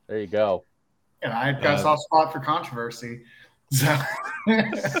there you go. And I got a soft spot for controversy. So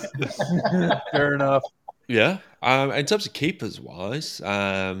Fair enough. Yeah. In terms of keepers wise,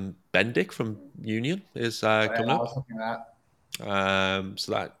 Bendik from Union is coming I up. was looking at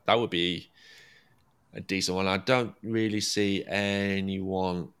So that would be a decent one. I don't really see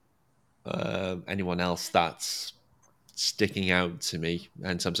anyone else that's sticking out to me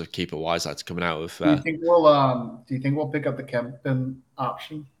in terms of keeper wise that's coming out of. Do you think we'll pick up the Kempin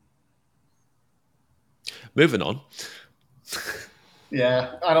option? Moving on.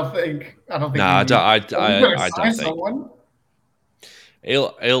 Yeah, I don't think. No, we I need- don't. Are we gonna I sign don't think someone?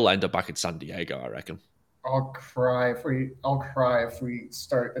 he'll end up back in San Diego. I reckon. I'll cry if we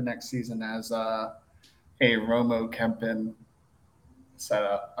start the next season as a Romo Kempin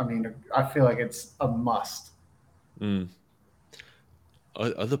setup. I mean, I feel like it's a must. Mm.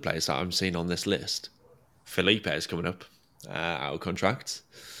 Other players that I'm seeing on this list, Felipe is coming up out of contract.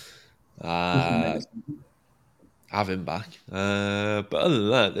 Have him back. But other than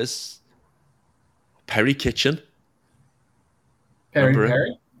that, there's Perry Kitchen. Perry.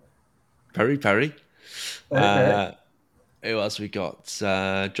 Perry. Who else we got?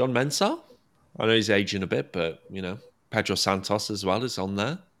 John Mensah. I know he's aging a bit, but Pedro Santos as well is on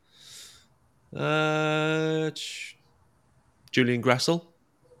there. Julian Gressel.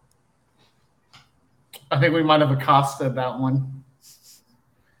 I think we might have accosted that one.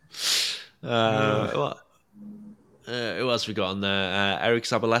 Who else we got on there? Eric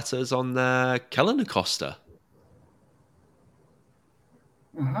Zabaleta's on there. Kellen Acosta.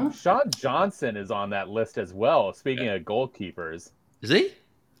 Sean Johnson is on that list as well. Speaking of goalkeepers, Is he?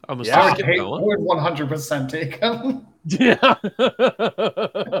 I must I have skipped that one. would 100% take him. yeah.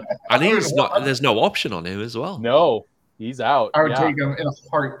 And there's no option on him as well. No, he's out. I would take him in a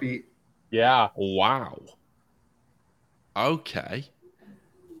heartbeat. Yeah. Wow. Okay.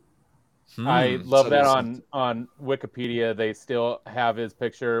 I love that on Wikipedia. They still have his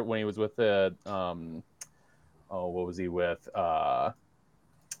picture when he was with the what was he with?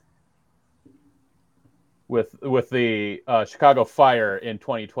 With the Chicago Fire in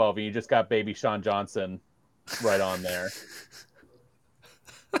 2012, and you just got baby Sean Johnson right on there.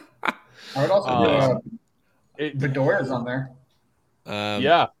 I would also Bedoya's on there.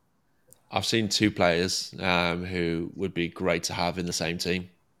 Yeah. I've seen two players who would be great to have in the same team.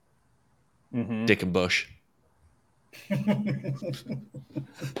 Mm-hmm. Dick and Bush.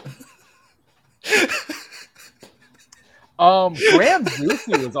 Graham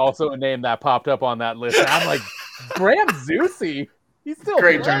Zusi was also a name that popped up on that list. And I'm like, Graham Zusi? He's still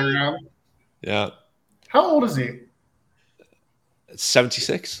Great playing? turnaround. Yeah. How old is he?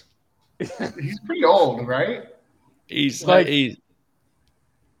 76. He's pretty old, right? He's Like-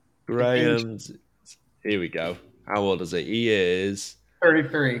 Graham's. Here we go. How old is he? He is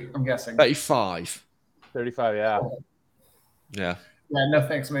 33, I'm guessing. 35. 35, yeah. Yeah. Yeah, no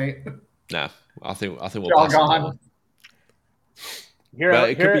thanks, mate. No, I think we'll Y'all pass it gone. on.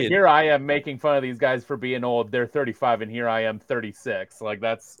 Here I am making fun of these guys for being old. They're 35, and here I am 36. Like,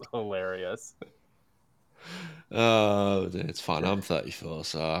 that's hilarious. It's fine. I'm 34,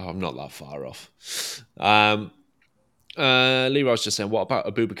 so I'm not that far off. Leroy's just saying, what about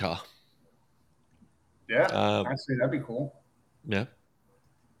Abubakar? Yeah, actually, that'd be cool. Yeah.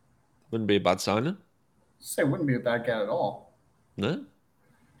 Wouldn't be a bad signing. Say wouldn't be a bad guy at all. No.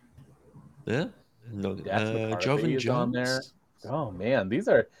 Yeah. No. Dax McCarthy Jovan is Jones. on there. Oh man, these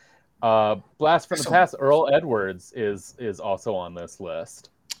are blast from the So- past. Earl Edwards is also on this list.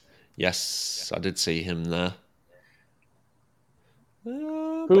 Yes, I did see him there.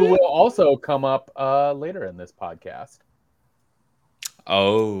 Who will also come up later in this podcast.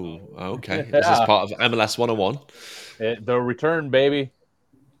 Oh, okay. Is this Yeah. part of MLS 101? The return, baby.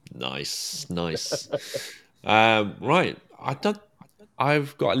 Nice. Right.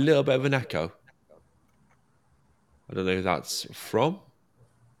 I've got a little bit of an echo. I don't know who that's from.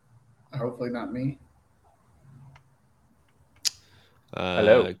 Hopefully not me.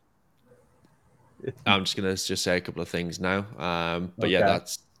 Hello. I'm just gonna say a couple of things now. But yeah, Okay.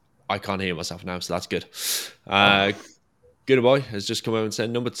 I can't hear myself now, so that's good. Good boy has just come over and said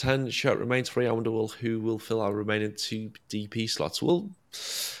number 10 shirt remains free. I wonder who will fill our remaining 2 DP slots.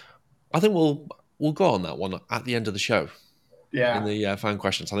 I think we'll go on that one at the end of the show Yeah. in the fan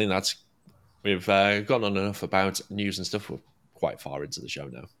questions. I think we've gone on enough about news and stuff. We're quite far into the show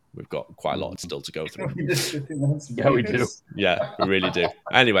now. We've got quite a lot still to go through. We did 15 minutes of Yeah, we do. news. Yeah, we really do.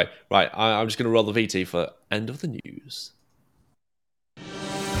 Anyway, right, I'm just going to roll the VT for end of the news.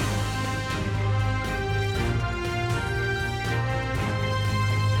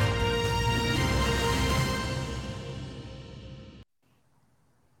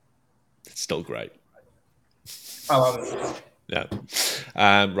 It's still great. I love it. Yeah.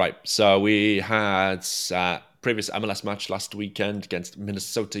 Right. So we had previous MLS match last weekend against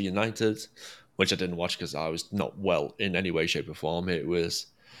Minnesota United, which I didn't watch because I was not well in any way, shape, or form. It was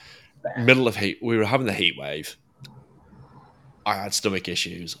middle of heat. We were having the heat wave. I had stomach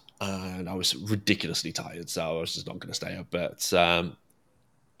issues and I was ridiculously tired, so I was just not going to stay up. But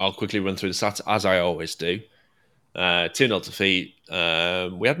I'll quickly run through the stats as I always do. 2-0 defeat.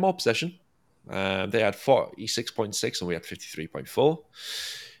 We had more possession. They had 46.6 and we had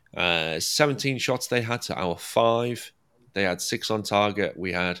 53.4. 17 shots they had to our 5. They had 6 on target.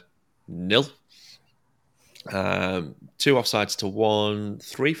 We had 0. 2 offsides to 1.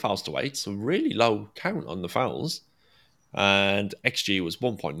 3 fouls to 8. So really low count on the fouls. And XG was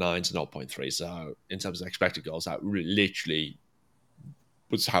 1.9 to 0.3. So in terms of expected goals, that literally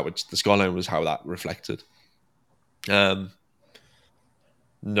was how the scoreline was how that reflected.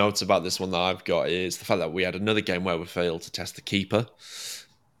 Notes about this one that I've got is the fact that we had another game where we failed to test the keeper.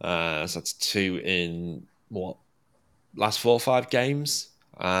 So that's 2 in last 4 or 5 games.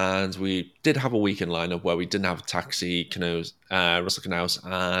 And we did have a weekend lineup where we didn't have Taxi, Russell Knaus,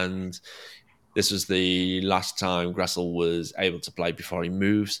 and this was the last time Gressel was able to play before he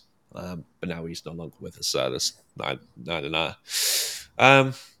moves. But now he's no longer with us, so that's neither.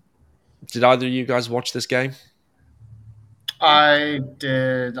 Did either of you guys watch this game? I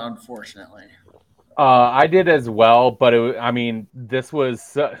did, unfortunately. I did as well, but this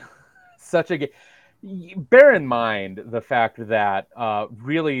was such a game. Bear in mind the fact that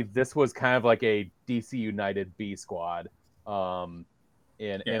really this was kind of like a DC United B squad in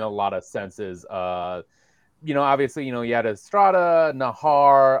a lot of senses. Obviously, you had Estrada,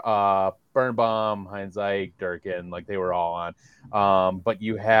 Nahar, Birnbaum, Heinz Eich, Durkin, like they were all on. But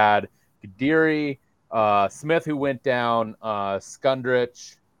you had Gadiri, Smith, who went down,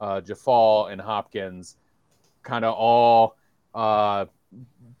 Skundrich, Jafal, and Hopkins, kind of all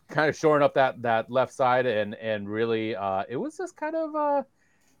kind of shoring up that left side, and really it was just kind of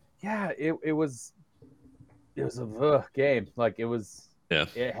it was a game. Like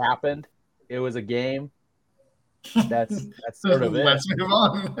it happened. It was a game. That's sort of it. Let's move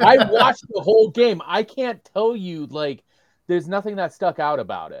on. I watched the whole game. I can't tell you, like, there's nothing that stuck out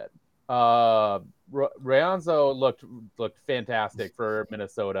about it. Reanzo looked fantastic for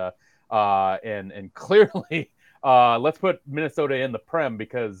Minnesota, and clearly, let's put Minnesota in the Prem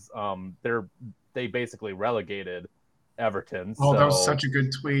because they basically relegated Everton. Oh, that was such a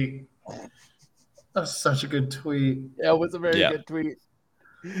good tweet. That's such a good tweet. Yeah, it was a very good tweet.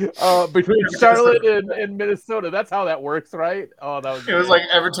 Between Charlotte and Minnesota, that's how that works, right? Oh, that was. It was like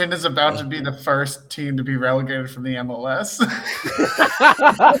Everton is about to be the first team to be relegated from the MLS.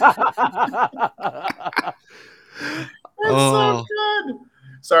 That's so good.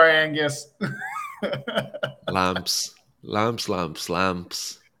 Sorry, Angus. Lamps. I'm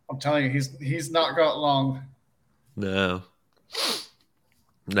telling you, he's not got long. No.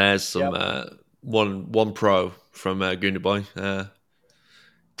 There's some one pro from Gooner Boy.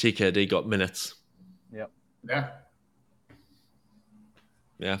 TKD got minutes. Yep.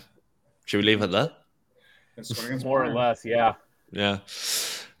 Yeah. Should we leave it there? More or less, yeah. Yeah.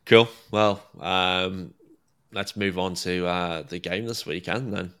 Cool. Well, let's move on to the game this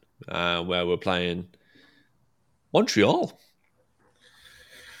weekend then, where we're playing Montreal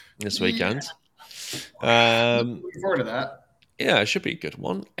this weekend. Looking forward to that. Yeah, it should be a good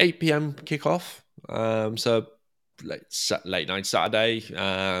one. 8 p.m. kickoff. So late night Saturday,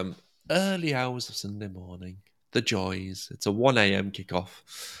 early hours of Sunday morning. The joys. It's a 1 a.m. kickoff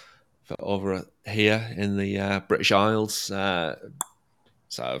for over here in the British Isles.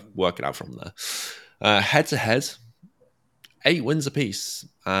 So work it out from there. Head to head, 8 wins apiece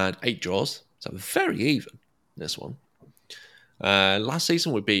and 8 draws. So very even, this one. Last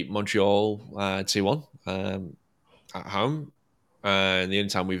season we beat Montreal 2-1 at home. And the only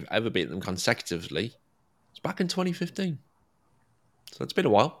time we've ever beaten them consecutively was back in 2015. So it's been a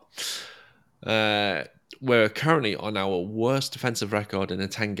while. We're currently on our worst defensive record in a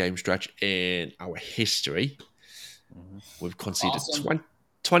 10-game stretch in our history. We've conceded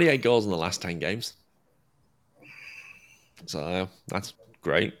 28 goals in the last 10 games. So that's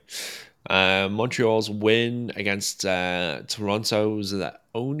great. Montreal's win against Toronto was the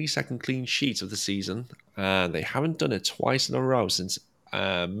only second clean sheet of the season. And they haven't done it twice in a row since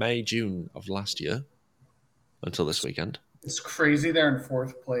May, June of last year until this weekend. It's crazy they're in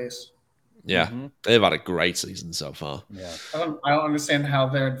 4th place. Yeah, they've had a great season so far. Yeah, I don't understand how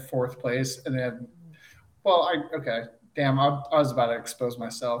they're in 4th place and they have. Well, damn, I was about to expose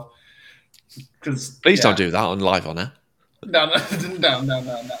myself. Please don't do that on live on air. No.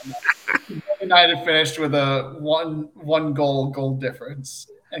 United finished with a one goal difference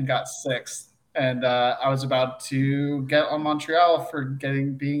and got sixth. And I was about to get on Montreal for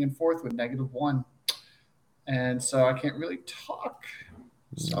being in fourth with -1. And so I can't really talk.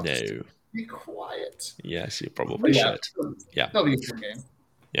 So I'll just No. be quiet. Yes, you probably But should. Yeah. It'll be a good game.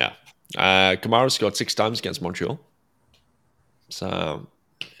 Yeah. Kamara scored 6 times against Montreal. So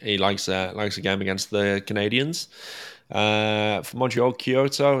he likes a game against the Canadians. For Montreal,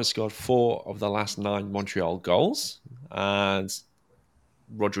 Kyoto has scored 4 of the last 9 Montreal goals. And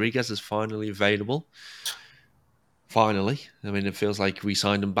Rodriguez is finally available. Finally. I mean, it feels like we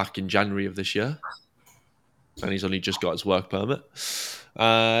signed him back in January of this year. And he's only just got his work permit.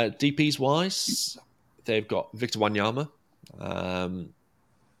 DPs wise, they've got Victor Wanyama.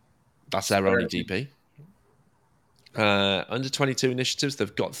 That's their only DP. Under 22 initiatives,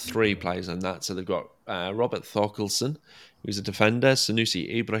 they've got 3 players in that. So they've got Robert Thorkelson, who's a defender, Sanusi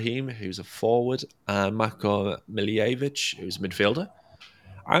Ibrahim, who's a forward, and Marko Miljevic, who's a midfielder.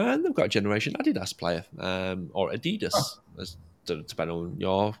 And they've got a Generation Adidas player, or Adidas, depending on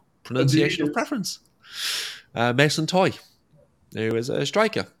your pronunciation of preference. Mason Toy, who is a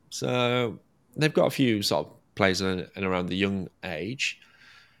striker. So they've got a few sort of players in and around the young age.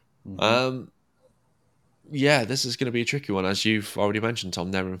 Mm-hmm. Yeah, this is going to be a tricky one, as you've already mentioned,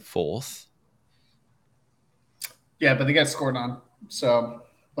 Tom. They're in fourth. Yeah, but they get scored on, so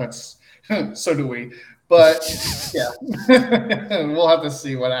so do we. But yeah, we'll have to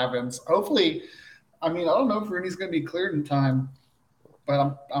see what happens. Hopefully, I mean, I don't know if Rooney's going to be cleared in time,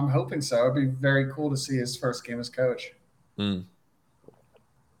 but I'm hoping so. It'd be very cool to see his first game as coach. Mm.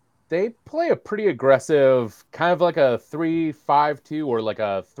 They play a pretty aggressive, kind of like a 3-5-2 or like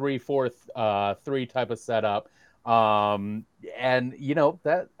a 3-4-3 type of setup. And you know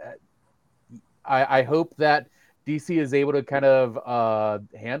that I hope that DC is able to kind of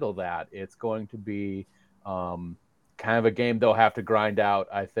handle that. It's going to be kind of a game they'll have to grind out,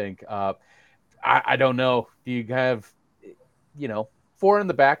 I think. I don't know. Do you have, 4 in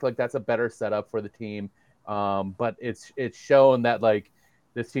the back? Like that's a better setup for the team. But it's shown that like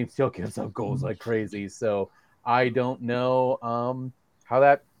this team still gives up goals like crazy. So I don't know how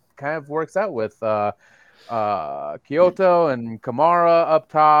that kind of works out with Kyoto and Kamara up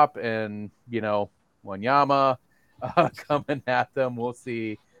top and, Wanyama coming at them. We'll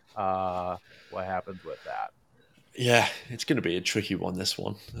see what happens with that. Yeah, it's going to be a tricky one, this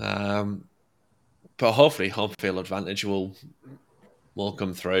one. But hopefully home field advantage will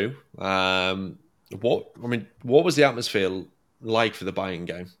come through. What was the atmosphere like for the Bayern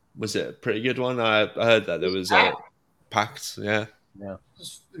game? Was it a pretty good one? I heard that there was packed. Yeah, it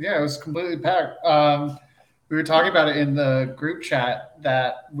was completely packed. We were talking about it in the group chat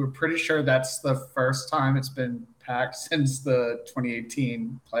that we're pretty sure that's the first time it's been packed since the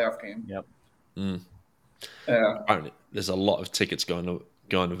 2018 playoff game. Yep. Mm. Yeah. Apparently, there's a lot of tickets going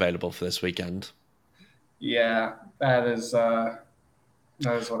available for this weekend. Yeah, that is what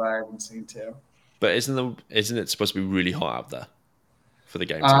I haven't seen too. But isn't it supposed to be really hot out there for the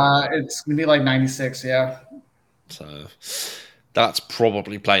game? It's gonna be like 96, yeah. So that's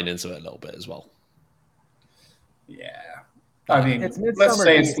probably playing into it a little bit as well. Yeah, I mean, it's midsummer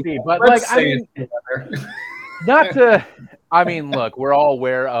DC, but like not to. I mean, look, we're all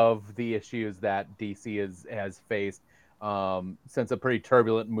aware of the issues that DC has faced since a pretty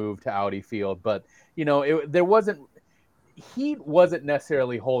turbulent move to Audi Field, but heat wasn't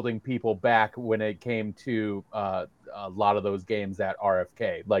necessarily holding people back when it came to a lot of those games at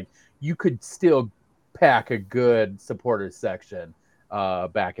RFK. Like you could still pack a good supporters section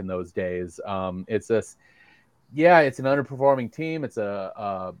back in those days. It's just, it's an underperforming team. It's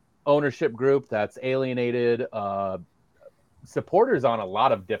a ownership group that's alienated supporters on a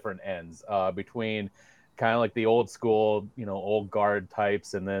lot of different ends between kind of like the old school, old guard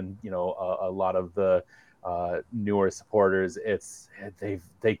types, and then a lot of the newer supporters.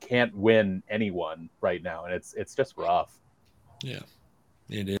 They can't win anyone right now, and it's just rough. Yeah,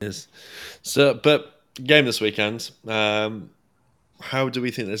 it is. So, but game this weekend. How do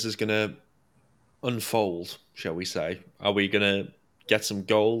we think this is going to unfold? Shall we say? Are we going to get some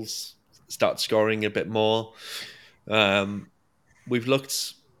goals? Start scoring a bit more? We've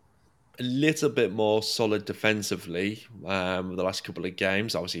looked a little bit more solid defensively the last couple of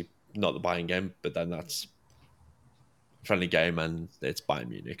games. Obviously, not the Bayern game, but then that's a friendly game and it's Bayern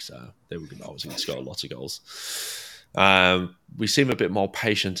Munich, so they were obviously going to score lots of goals. We seem a bit more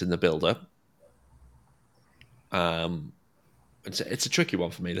patient in the build-up. It's a tricky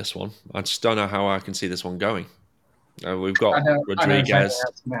one for me, this one. I just don't know how I can see this one going. We've got Rodriguez. Exactly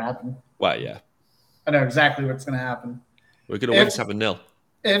what's going to happen. Well, yeah. I know exactly what's going to happen. We're going to win 7-0.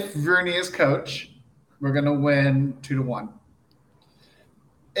 If Rooney is coach, we're going to win 2-1.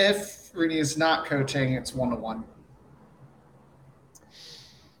 If Rooney is not coaching, it's 1-1.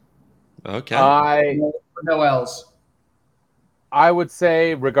 Okay. No L's. I would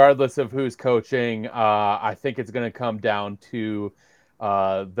say, regardless of who's coaching, I think it's going to come down to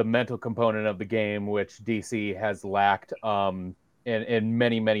the mental component of the game, which DC has lacked in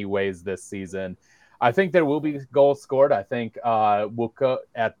many, many ways this season. I think there will be goals scored. I think we'll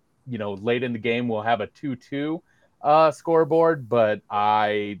late in the game we'll have a 2-2 scoreboard, but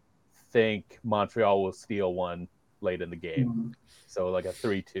I think Montreal will steal one late in the game. Mm-hmm. So like a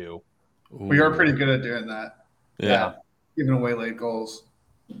 3-2. We are pretty good at doing that. Yeah. Giving away late goals.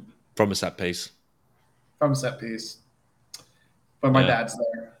 From a set piece. From a set piece. But my dad's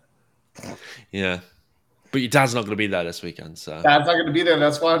there. Yeah. But your dad's not going to be there this weekend, so. Dad's not going to be there.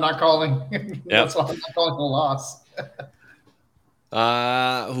 That's why I'm not calling. That's why I'm not calling a loss.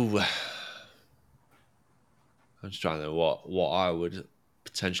 I'm just trying to know what I would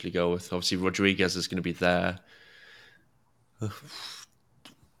potentially go with. Obviously, Rodriguez is going to be there.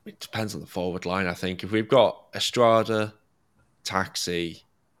 It depends on the forward line, I think. If we've got Estrada, Taxi,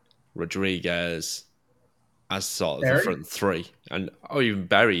 Rodriguez as sort of the front three, and even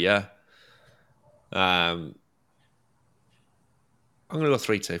Berry, yeah. I'm going to go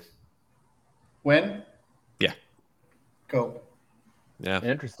 3-2. Win? Yeah. Go. Yeah.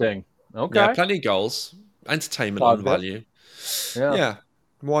 Interesting. Okay. Yeah, plenty of goals. Entertainment on value. Yeah.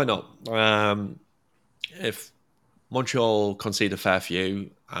 Why not? If Montreal concede a fair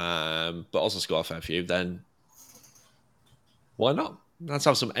few, but also score a fair few, then why not? Let's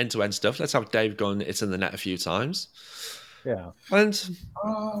have some end-to-end stuff. Let's have Dave going, it's in the net a few times. Yeah. And it's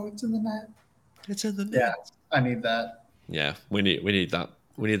in the net. It's in the net. Yeah, I need that. Yeah, we need that.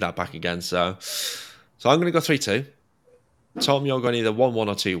 We need that back again. So I'm going to go 3-2. Tom, you're going either 1-1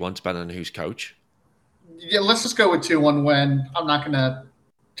 or 2-1, depending on who's coach. Yeah, let's just go with 2-1 win. I'm not going to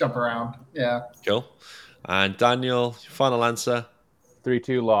jump around. Yeah. Cool. And Daniel, final answer?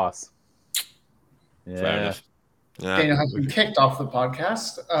 3-2 loss. Yeah. Fair enough. Daniel has been kicked off the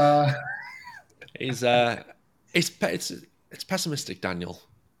podcast. It's pessimistic, Daniel.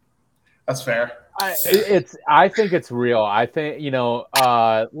 That's fair. I think it's real. I think,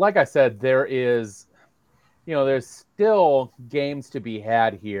 like I said, there's still games to be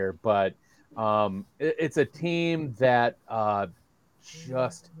had here, but it's a team that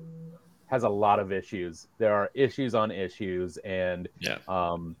just has a lot of issues. There are issues on issues, and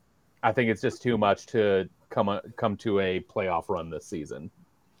I think it's just too much to come to a playoff run this season.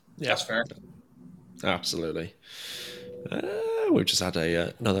 Yeah, that's fair. Absolutely. We've just had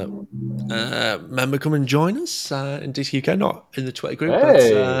another member come and join us in DC UK, not in the Twitter group,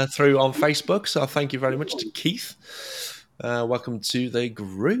 but through on Facebook. So thank you very much to Keith. Welcome to the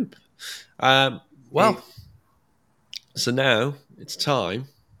group. So now it's time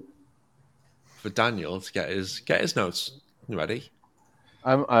for Daniel to get his notes ready.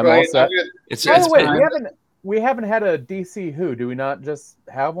 I'm all set. By the way, we haven't had a DC Who. Do we not just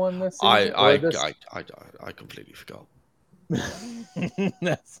have one this season? I completely forgot.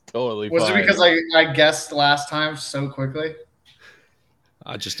 That's totally Was fine. it because I guessed last time so quickly?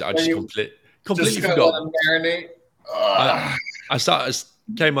 I just completely forgot. Marinate. I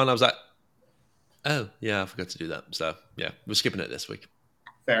came on. I was like, oh yeah, I forgot to do that. So yeah, we're skipping it this week.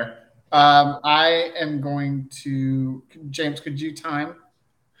 Fair. I am going to James. Could you time?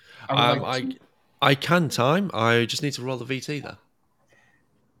 I can time. I just need to roll the VT there.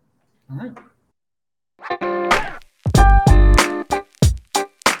 All right.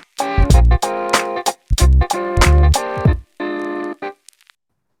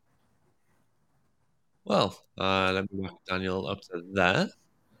 Well, let me back Daniel up to there.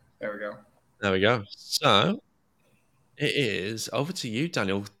 There we go. There we go. So it is over to you,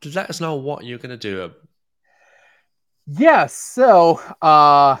 Daniel. Let us know what you're going to do. Yes, so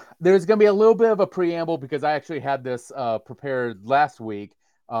there's going to be a little bit of a preamble because I actually had this prepared last week,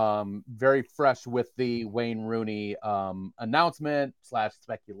 very fresh with the Wayne Rooney announcement /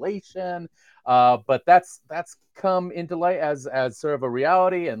 speculation, but that's come into light as sort of a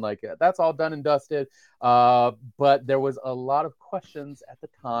reality, and like that's all done and dusted. But there was a lot of questions at the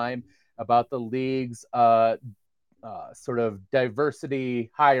time about the league's sort of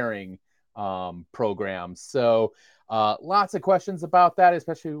diversity hiring program. So lots of questions about that,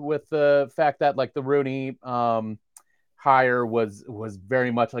 especially with the fact that like the Rooney hire was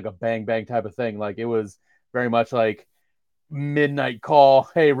very much like a bang bang type of thing. Like it was very much like midnight call.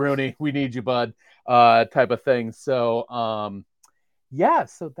 Hey Rooney, we need you, bud. Type of thing. So Yeah,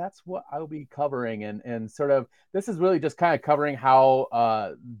 so that's what I'll be covering, and sort of this is really just kind of covering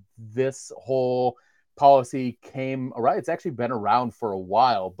how this whole policy came around. It's actually been around for a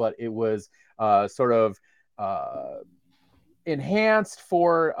while, but it was sort of enhanced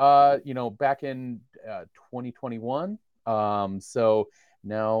for back in 2021. So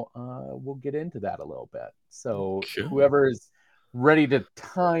now we'll get into that a little bit. So Cool. whoever is ready to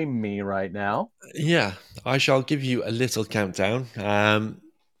time me right now. Yeah, I shall give you a little countdown, and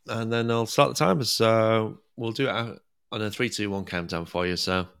then I'll start the timer. So we'll do it on a 3, 2, 1 countdown for you.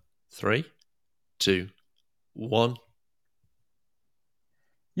 So 3, 2, 1.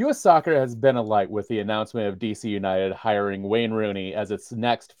 U.S. Soccer has been alight with the announcement of DC United hiring Wayne Rooney as its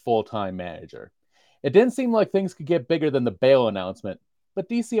next full-time manager. It didn't seem like things could get bigger than the Bale announcement, but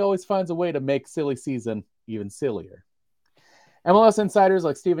DC always finds a way to make silly season even sillier. MLS insiders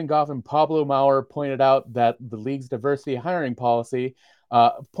like Stephen Goff and Pablo Maurer pointed out the league's diversity hiring policy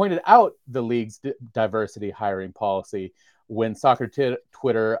when soccer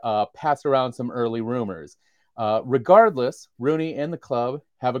Twitter passed around some early rumors. Regardless, Rooney and the club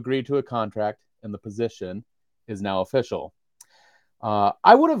have agreed to a contract, and the position is now official.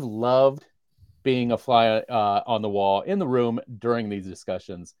 I would have loved being a fly on the wall in the room during these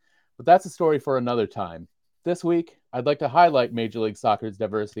discussions, but that's a story for another time. This week, I'd like to highlight Major League Soccer's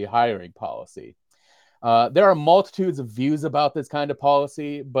diversity hiring policy. There are multitudes of views about this kind of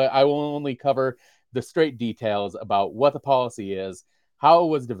policy, but I will only cover the straight details about what the policy is, how it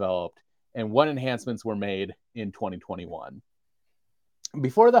was developed, and what enhancements were made in 2021.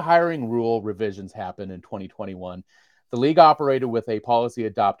 Before the hiring rule revisions happened in 2021, the league operated with a policy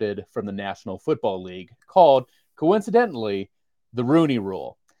adopted from the National Football League called, coincidentally, the Rooney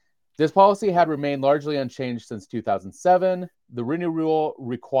Rule. This policy had remained largely unchanged since 2007. The Rooney Rule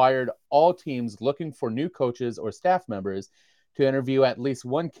required all teams looking for new coaches or staff members to interview at least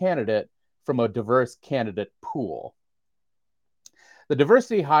one candidate from a diverse candidate pool. The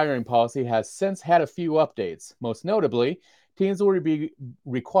diversity hiring policy has since had a few updates. Most notably, teams will be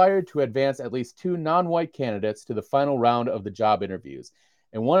required to advance at least 2 non-white candidates to the final round of the job interviews,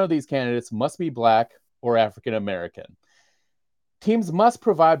 and one of these candidates must be Black or African American. Teams must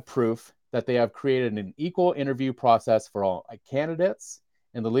provide proof that they have created an equal interview process for all candidates,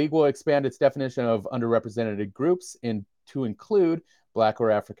 and the league will expand its definition of underrepresented groups to include Black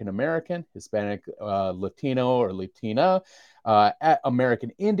or African American, Hispanic, Latino or Latina,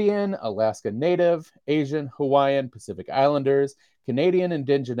 American Indian, Alaska Native, Asian, Hawaiian, Pacific Islanders, Canadian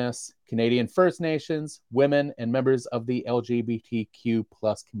Indigenous, Canadian First Nations, women, and members of the LGBTQ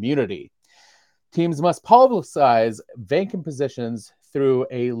plus community. Teams must publicize vacant positions through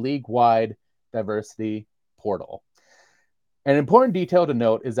a league-wide diversity portal. An important detail to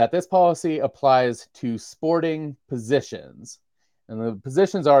note is that this policy applies to sporting positions. And the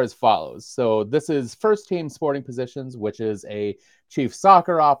positions are as follows. So this is first team sporting positions, which is a chief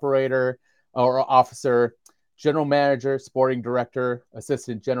soccer operator or officer, general manager, sporting director,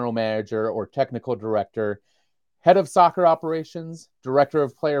 assistant general manager, or technical director, head of soccer operations, director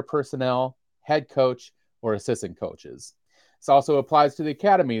of player personnel, head coach, or assistant coaches. This also applies to the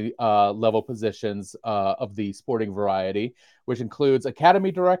academy level positions of the sporting variety, which includes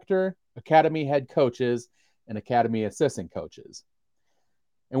academy director, academy head coaches, and academy assistant coaches.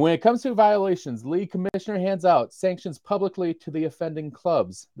 And when it comes to violations, the league commissioner hands out sanctions publicly to the offending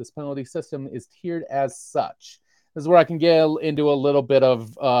clubs. This penalty system is tiered as such. This is where I can get into a little bit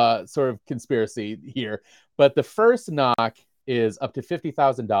of sort of conspiracy here. But the first knock is up to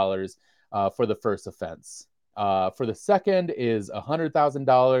 $50,000 for the first offense. For the second is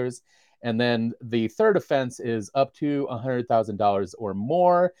 $100,000. And then the third offense is up to $100,000 or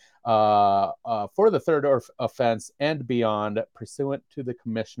more for the third offense and beyond, pursuant to the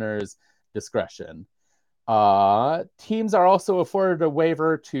commissioner's discretion. Teams are also afforded a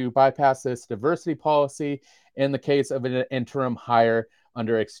waiver to bypass this diversity policy in the case of an interim hire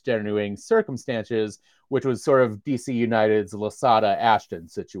under extenuating circumstances, which was sort of DC United's Losada Ashton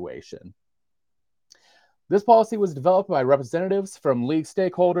situation. This policy was developed by representatives from league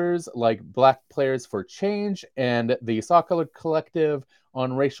stakeholders like Black Players for Change and the Soccer Collective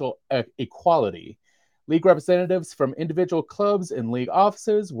on Racial Equality. League representatives from individual clubs and league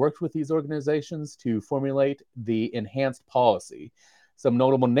offices worked with these organizations to formulate the enhanced policy. Some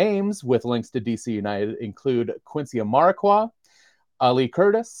notable names with links to DC United include Quincy Amarikwa, Ali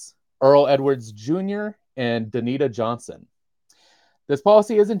Curtis, Earl Edwards Jr., and Danita Johnson. This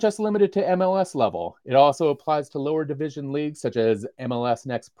policy isn't just limited to MLS level. It also applies to lower division leagues such as MLS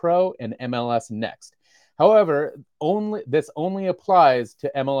Next Pro and MLS Next. However, this only applies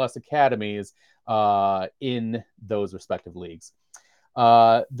to MLS academies in those respective leagues.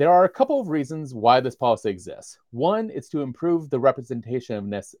 There are a couple of reasons why this policy exists. One is to improve the representation of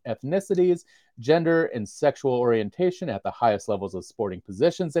ethnicities, gender, and sexual orientation at the highest levels of sporting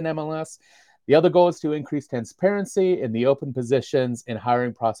positions in MLS. The other goal is to increase transparency in the open positions and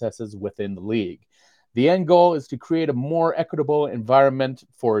hiring processes within the league. The end goal is to create a more equitable environment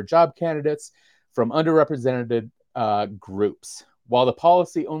for job candidates from underrepresented groups. While the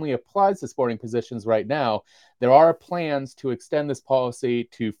policy only applies to sporting positions right now, there are plans to extend this policy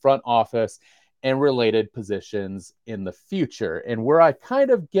to front office and related positions in the future. And where I kind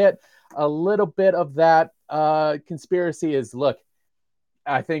of get a little bit of that conspiracy is, look,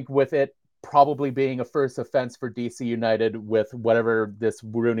 I think with it probably being a first offense for DC United with whatever this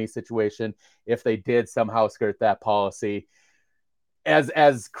Rooney situation, if they did somehow skirt that policy,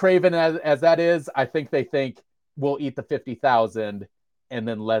 as craven as that is, I think they think we'll eat the 50,000 and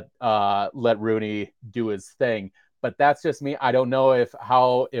then let Rooney do his thing. But that's just me. I don't know if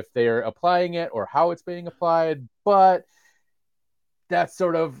they're applying it or how it's being applied, but that's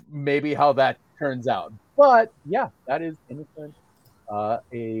sort of maybe how that turns out. But yeah, that is innocent.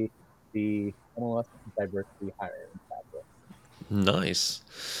 The MLS diversity hiring practice. Nice.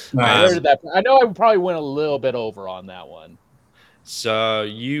 I know I probably went a little bit over on that one. So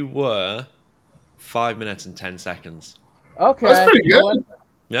you were 5 minutes and 10 seconds. Okay. That's pretty good.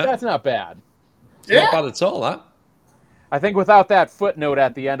 Yeah. That's not bad. It's not bad at all, that. I think without that footnote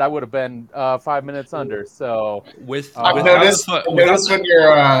at the end, I would have been 5 minutes under. So I've noticed when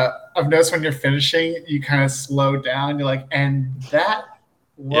you're finishing, you kind of slow down. You're like, and that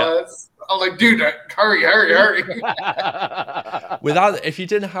was. Yeah. I'm like, dude, hurry. If you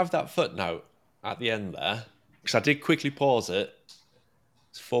didn't have that footnote at the end there, because I did quickly pause it,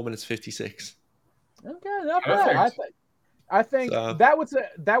 it's 4 minutes 56. Okay, not bad. I think so,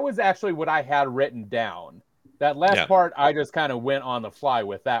 that was actually what I had written down. That last part, I just kind of went on the fly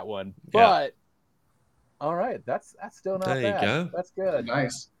with that one. But all right, that's still not bad. There you go. That's good.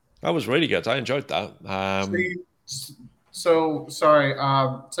 Nice. That was really good. I enjoyed that. So sorry.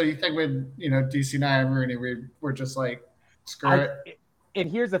 So you think with DC United and Rooney, we're just like screw it. And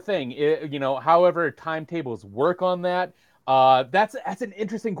here's the thing, however timetables work on that, that's an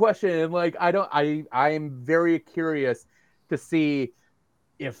interesting question. And like, I am very curious to see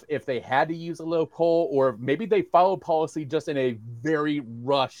if they had to use a loophole or maybe they followed policy just in a very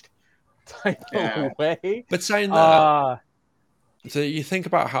rushed type of way. But saying that, so you think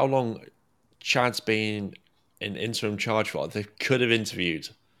about how long Chad's been in interim charge for, they could have interviewed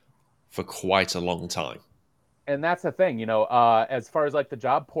for quite a long time. And that's the thing, as far as like the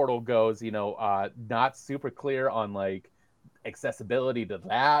job portal goes, not super clear on like accessibility to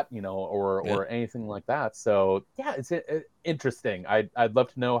that, or anything like that. So yeah, it's interesting. I'd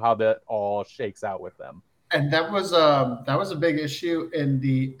love to know how that all shakes out with them. And that was a big issue in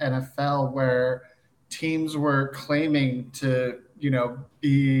the NFL where teams were claiming to,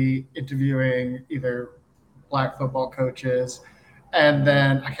 be interviewing either Black football coaches. And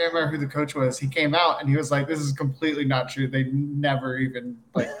then I can't remember who the coach was. He came out and he was like, this is completely not true. They never even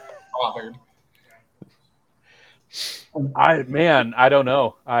bothered. I don't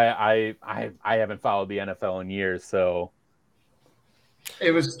know. I haven't followed the NFL in years, so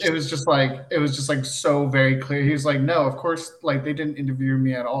it was just like so very clear. He was like, no, of course, like they didn't interview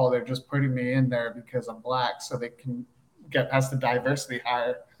me at all. They're just putting me in there because I'm Black so they can get past the diversity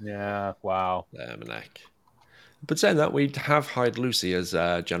hire. Yeah, wow. But saying that, we have hired Lucy as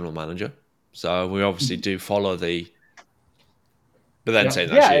general manager, so we obviously do follow the. But then saying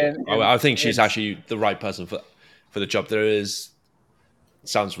that, I think she's actually the right person for the job.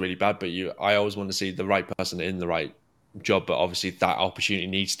 Sounds really bad, but I always want to see the right person in the right job. But obviously, that opportunity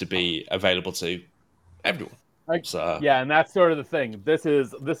needs to be available to everyone. And that's sort of the thing. This is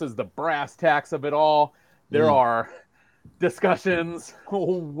the brass tacks of it all. There are discussions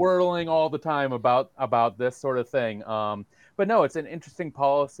whirling all the time about this sort of thing. But no, it's an interesting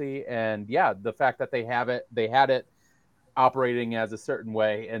policy, and the fact that they had it operating as a certain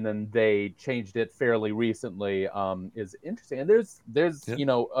way, and then they changed it fairly recently is interesting. And there's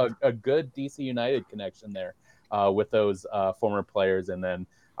a good DC United connection there with those former players, and then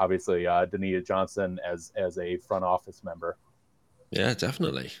obviously Danita Johnson as a front office member. Yeah,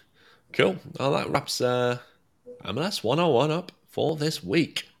 definitely. Cool. Well, that wraps MLS 101 up for this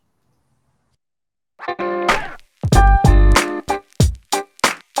week.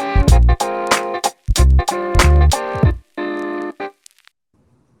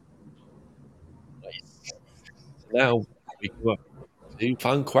 Now we go to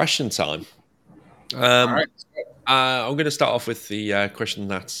fun question time. All right. I'm going to start off with the question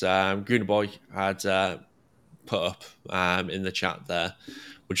that Gooner Boy had put up in the chat there,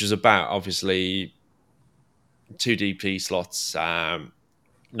 which is about obviously 2 DP slots.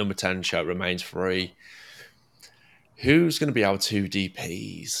 Number 10 shirt remains free. Who's going to be our 2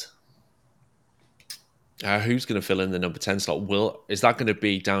 DPs? Who's going to fill in the number 10 slot? Is that going to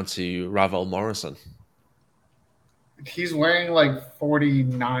be down to Ravel Morrison? He's wearing like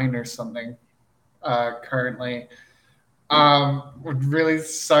 49 or something currently. What really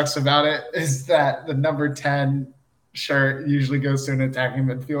sucks about it is that the number 10 shirt usually goes to an attacking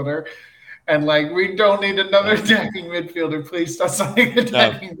midfielder. And like, we don't need another attacking midfielder. Please stop signing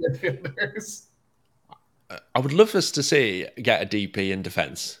attacking midfielders. I would love us to see get a DP in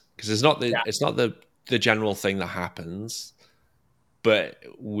defense, because it's not the general thing that happens, but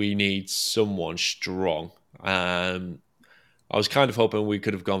we need someone strong. I was kind of hoping we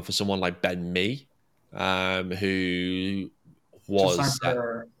could have gone for someone like Ben Mee, who was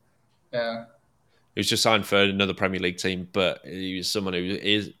he was just signed for another Premier League team, but he was someone who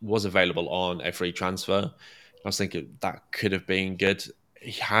was available on a free transfer. I was thinking that could have been good.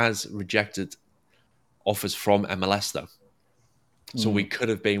 He has rejected offers from MLS though, so we could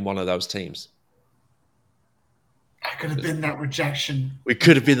have been one of those teams. I could have been that rejection. We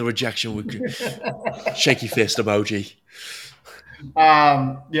could have been the rejection. We could shaky fist emoji.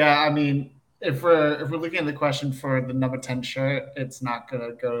 Yeah, I mean, if we're looking at the question for the number 10 shirt, it's not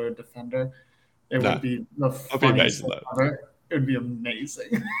gonna go to a defender. It would be the funniest thing ever. It would be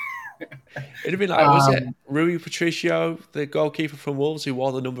amazing. It'd be like, was it Rui Patricio, the goalkeeper from Wolves, who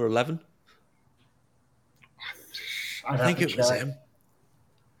wore the number 11? I think it was him.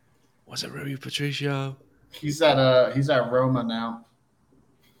 Was it Rui Patricio? He's at Roma now.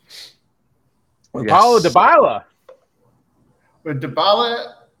 With Paulo Dybala. With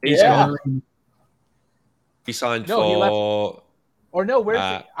Dybala, he signed He left. Or no, where's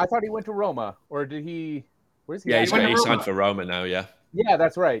he? I thought he went to Roma. Or did he? Where's he? Yeah, he signed for Roma now. Yeah. Yeah,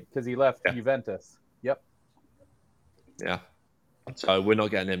 that's right, because he left Juventus. Yep. Yeah. So we're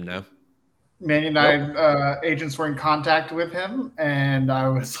not getting him now. Man United agents were in contact with him, and I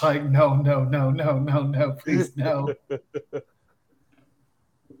was like, no, please, no.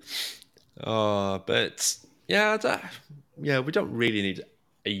 But we don't really need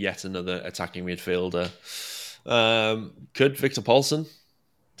yet another attacking midfielder. Could Victor Paulsen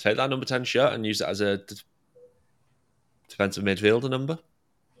take that number 10 shirt and use it as a defensive midfielder number?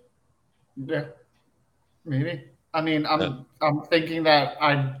 Yeah, maybe. I mean, I'm thinking that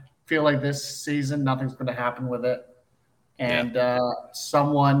I feel like this season nothing's going to happen with it, and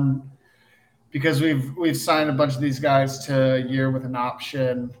someone, because we've signed a bunch of these guys to a year with an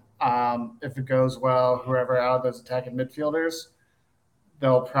option. If it goes well, whoever out of those attacking midfielders,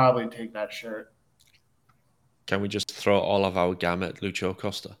 they'll probably take that shirt. Can we just throw all of our gam at Lucho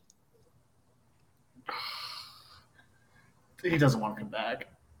Costa? He doesn't want to come back.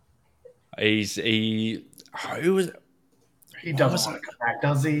 He doesn't want to come back,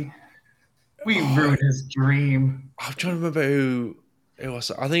 does he? We ruined his dream. I'm trying to remember who it was.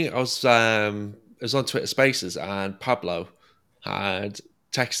 I think it was on Twitter Spaces, and Pablo had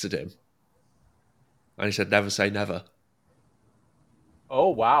texted him, and he said, "Never say never." Oh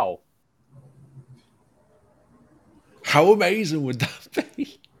wow! How amazing would that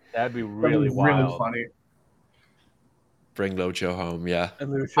be? That'd be really wild. Really funny. Bring Lucho home, yeah. I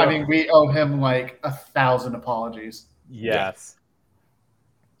mean, we owe him like 1,000 apologies. Yes.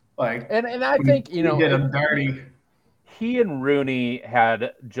 Like, and I think we did him dirty. He and Rooney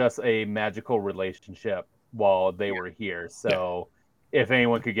had just a magical relationship while they were here. So if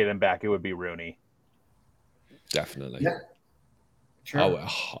anyone could get him back, it would be Rooney. Definitely. Yeah. Sure.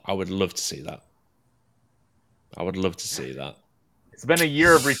 I would love to see that. I would love to see that. It's been a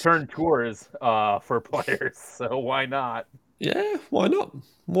year of return tours for players, so why not? Yeah, why not?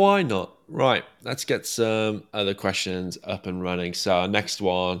 Why not? Right, let's get some other questions up and running. So our next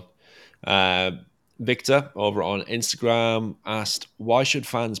one, Victor over on Instagram asked, why should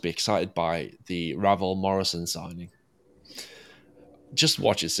fans be excited by the Ravel Morrison signing? Just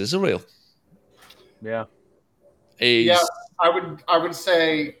watch his sizzle reel. Yeah. I would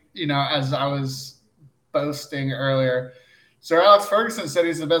say, as I was boasting earlier, Sir Alex Ferguson said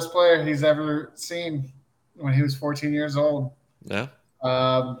he's the best player he's ever seen when he was 14 years old. Yeah.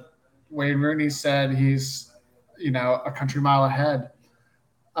 Wayne Rooney said he's, a country mile ahead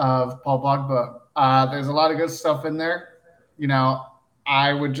of Paul Pogba. There's a lot of good stuff in there.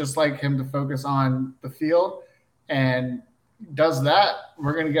 I would just like him to focus on the field, and does that,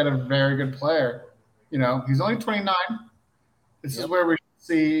 we're going to get a very good player. He's only 29. This is where we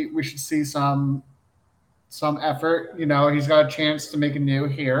should see some effort. He's got a chance to make a new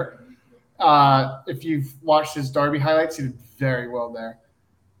here. if you've watched his Derby highlights, he did very well there.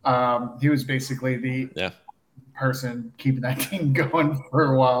 He was basically the person keeping that team going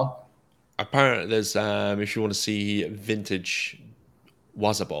for a while. Apparently, there's if you want to see vintage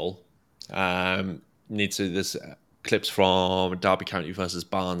Wazaball, there's clips from Derby County versus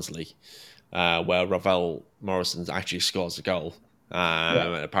Barnsley, where Ravel Morrison actually scores a goal.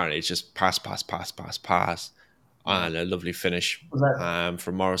 And apparently, it's just pass, and a lovely finish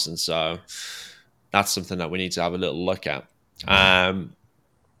from Morrison. So that's something that we need to have a little look at.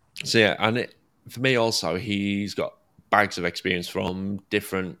 For me also, he's got bags of experience from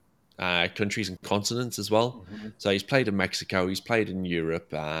different countries and continents as well. Mm-hmm. So he's played in Mexico, he's played in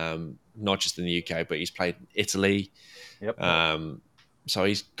Europe, not just in the UK, but he's played in Italy. Yep. So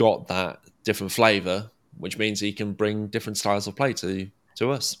he's got that different flavour, which means he can bring different styles of play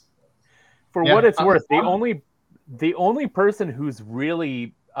to us. For what it's worth, the only person who's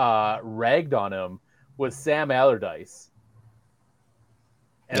really ragged on him was Sam Allardyce.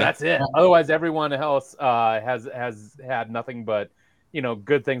 And that's it. Otherwise, everyone else has had nothing but,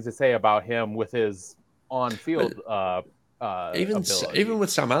 good things to say about him with his on-field even with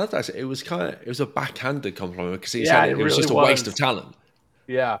Sam Allardyce, it was a backhanded compliment because he said it was just a waste of talent.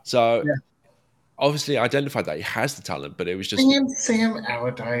 Yeah. So obviously identified that he has the talent, but it was just Sam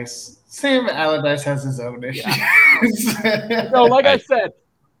Allardyce. Sam Allardyce has his own issues. Yeah. No, like I said,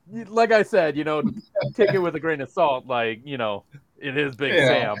 take it with a grain of salt. It is Big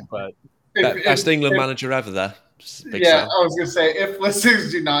Sam, but best England manager ever there. Big Sam. I was going to say, if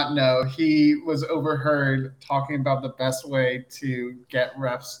listeners do not know, he was overheard talking about the best way to get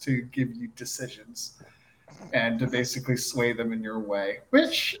refs to give you decisions and to basically sway them in your way,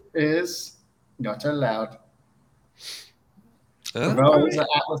 which is not allowed. Ravel is an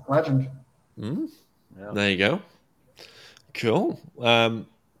Atlas legend. There you go. Cool.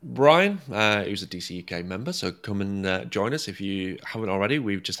 Brian, who's a DC UK member, so come and join us if you haven't already.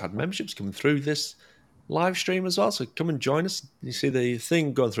 We've just had memberships coming through this live stream as well, so come and join us. You see the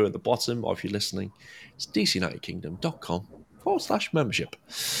thing going through at the bottom, or if you're listening, it's dcunitedkingdom.com/membership.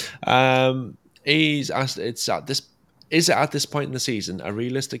 He's asked, is it at this point in the season a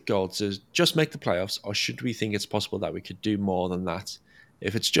realistic goal to just make the playoffs, or should we think it's possible that we could do more than that?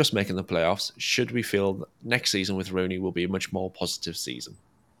 If it's just making the playoffs, should we feel that next season with Rooney will be a much more positive season?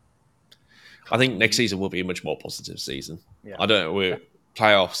 I think next season will be a much more positive season. Yeah. I don't know.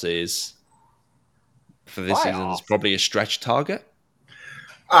 Playoffs is, for this season, is probably a stretch target.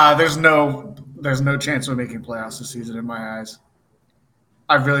 There's no chance of making playoffs this season in my eyes.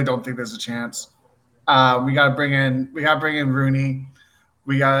 I really don't think there's a chance. We got to bring in Rooney.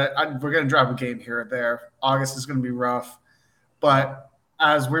 We're going to drop a game here or there. August is going to be rough. But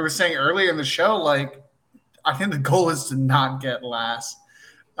as we were saying earlier in the show, I think the goal is to not get last.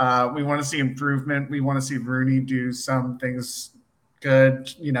 We want to see improvement. We want to see Rooney do some things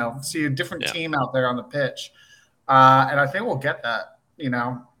good, see a different team out there on the pitch. And I think we'll get that,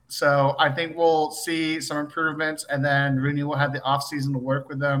 So I think we'll see some improvements, and then Rooney will have the offseason to work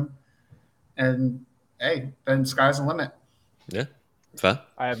with them. And, hey, then sky's the limit. Yeah, fair.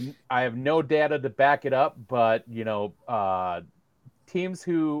 I have no data to back it up, but, teams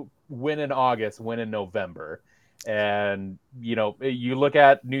who win in August win in November. And, you look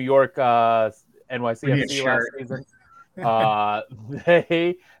at New York NYCFC last season.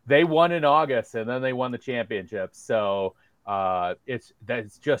 They won in August, and then they won the championship. So it's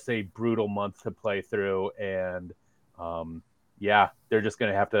just a brutal month to play through. And, they're just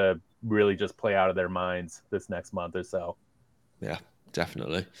going to have to really just play out of their minds this next month or so. Yeah,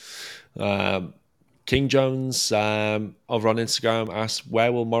 definitely. King Jones over on Instagram asked,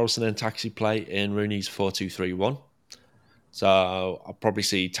 where will Morrison and Taxi play in Rooney's 4-2-3-1? So I'll probably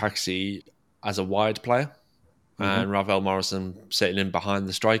see Taxi as a wide player and Ravel Morrison sitting in behind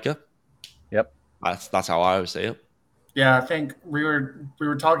the striker. Yep. That's how I would see it. Yeah, I think we were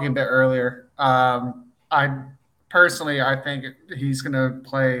talking a bit earlier. I think he's going to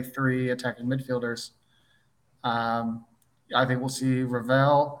play 3 attacking midfielders. I think we'll see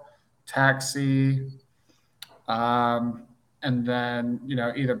Ravel, Taxi, and then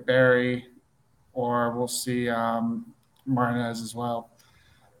either Barry, or we'll see Martinez as well.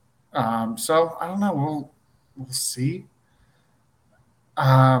 So I don't know. We'll see.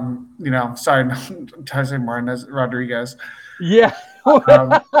 Sorry, did I say Martinez? Rodriguez. Yeah. I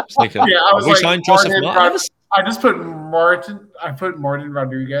was like, Joseph Martinez? I just put Martin. I put Martin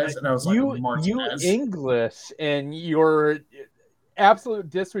Rodriguez, and I was like, Martinez. You English and your absolute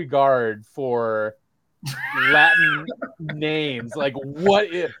disregard for Latin names. Like,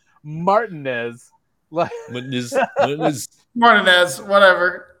 what is Martinez? Martinez,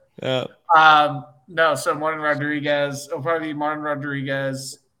 whatever. Yeah. No, so Martin Rodriguez. It'll probably be Martin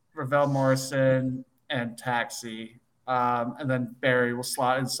Rodriguez, Ravel Morrison, and Taxi. And then Barry will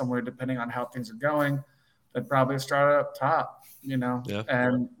slot in somewhere depending on how things are going. Then probably Estrada up top,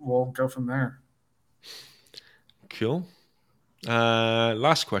 and we'll go from there. Cool.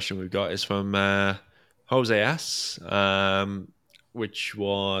 Last question we've got is from Jose S., which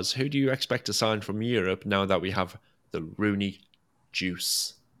was, who do you expect to sign from Europe now that we have the Rooney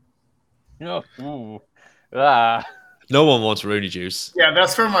juice? No one wants Rooney juice. Yeah,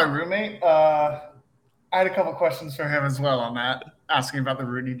 that's from my roommate. I had a couple questions for him as well on that, asking about the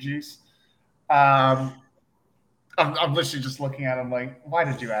Rooney juice. I'm literally just looking at him like, why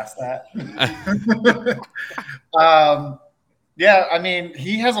did you ask that? Yeah, I mean,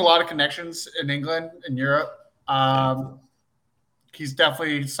 he has a lot of connections in England and Europe. He's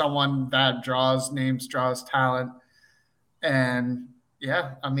definitely someone that draws names, draws talent. And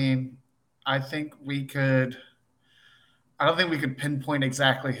yeah, I mean, I don't think we could pinpoint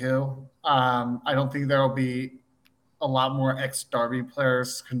exactly who. I don't think there will be a lot more ex-Derby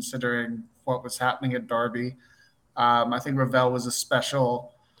players considering what was happening at Derby. I think Ravel was a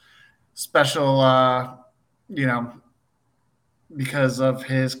special, because of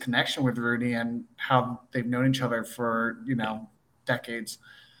his connection with Rooney and how they've known each other for, decades.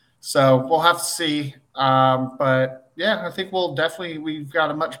 So we'll have to see. But yeah, I think we've got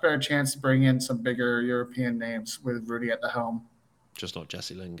a much better chance to bring in some bigger European names with Rooney at the helm. Just not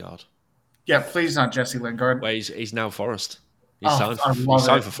Jesse Lingard. Yeah, please not Jesse Lingard. Well, he's now Forest. He's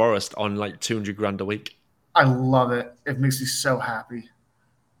signed for Forest on like 200 grand a week. I love it. It makes me so happy.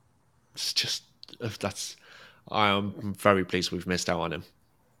 It's just, I am very pleased we've missed out on him.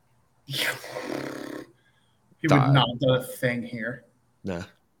 He would not have done a thing here. No.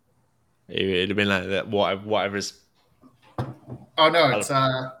 It'd have been like that, whatever is. Oh, no, it's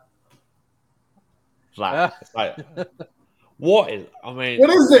that. It's like, what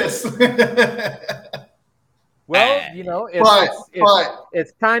is this? Well,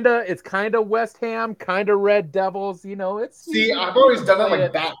 it's kind of West Ham, kind of Red Devils. See, I've always done it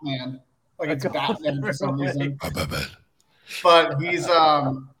like Batman. Like it's Batman for some reason. But he's,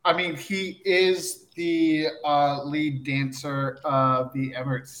 he is the lead dancer of the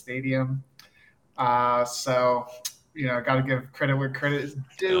Emirates Stadium. So, got to give credit where credit is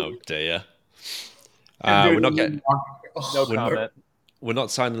due. Oh, dear. We're not getting. No comment. We're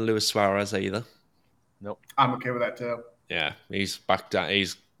not signing Luis Suarez either. Nope. I'm okay with that too. Yeah, he's back down.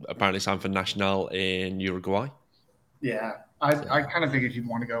 He's apparently signed for Nacional in Uruguay. Yeah, I kind of figured he'd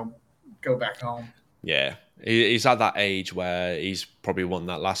want to go back home. Yeah, he's at that age where he's probably won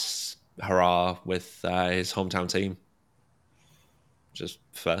that last hurrah with his hometown team. Just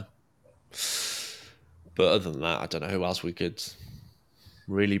fair. But other than that, I don't know who else we could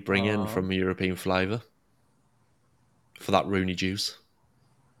really bring in from a European flavour for that Rooney juice.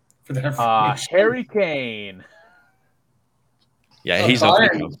 Harry Kane. Yeah, he's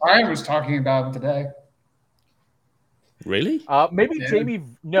Brian was talking about him today. Really? Maybe Jamie.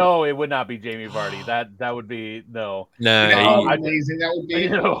 No, it would not be Jamie Vardy. That would be no. No, how amazing that would be.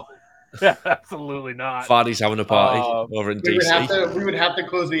 No, absolutely not. Vardy's having a party over in DC. We would have to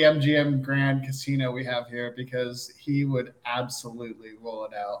close the MGM Grand Casino we have here because he would absolutely roll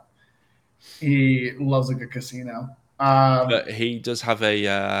it out. He loves a good casino. But he does have a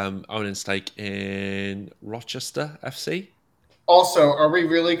owning stake in Rochester FC. Also, are we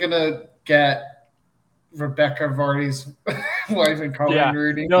really gonna get Rebecca Vardy's wife and Colin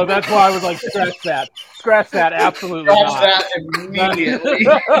Rooney? No, that's why I was like, scratch that, absolutely scratch that immediately.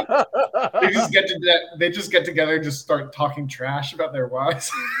 They just get together and just start talking trash about their wives.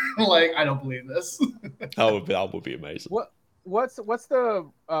 Like, I don't believe this. That would be amazing. What's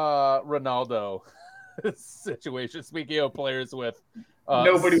the Ronaldo situation? Speaking of players with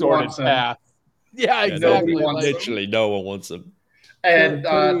nobody wants him. Yeah, exactly. Literally, no one wants him. And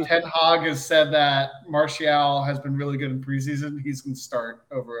Ten Hag has said that Martial has been really good in preseason. He's going to start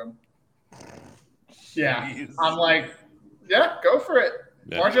over him. Yeah. Jeez. I'm like, yeah, go for it.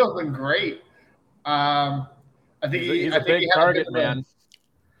 Yeah. Martial's been great. I think he's a big target, man.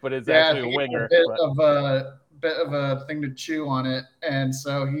 But it's actually a winger. A bit of a thing to chew on it. And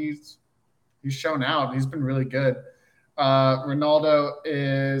so he's shown out. He's been really good. Ronaldo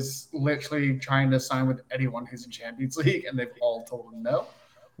is literally trying to sign with anyone who's in Champions League, and they've all told him no.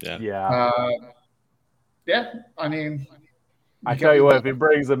 Yeah. I mean, I tell you what, if he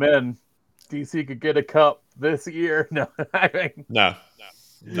brings them in, DC could get a cup this year. No, no.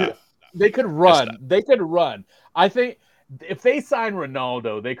 They could run. I think if they sign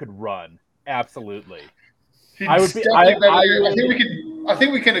Ronaldo, they could run. Absolutely. I think we could. I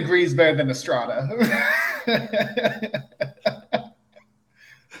think we can agree he's better than Estrada.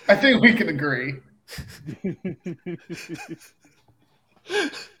 I think we can agree.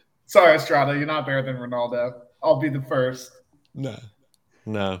 Sorry, Estrada, you're not better than Ronaldo. I'll be the first. No.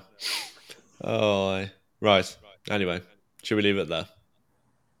 Oh, right. Anyway, should we leave it there?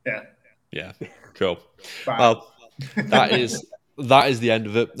 Yeah. Cool. Bye. Well, that is the end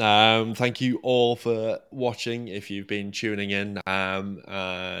of it. Thank you all for watching. If you've been tuning in,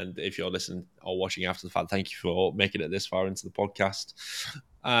 and if you're listening or watching after the fact, thank you for making it this far into the podcast.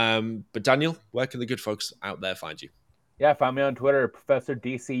 But Daniel, where can the good folks out there find you? Yeah, find me on Twitter, Professor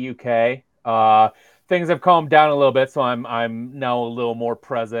DC UK. Things have calmed down a little bit, so I'm now a little more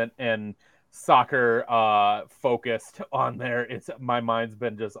present and soccer focused on there. My mind's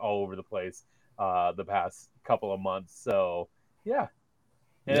been just all over the place the past couple of months. So yeah.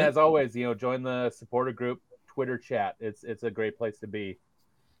 And as always, join the supporter group Twitter chat. It's a great place to be.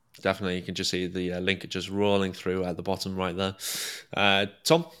 Definitely, you can just see the link just rolling through at the bottom right there.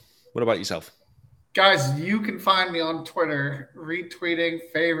 Tom, what about yourself? Guys, you can find me on Twitter, retweeting,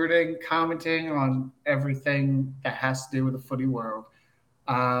 favoriting, commenting on everything that has to do with the footy world.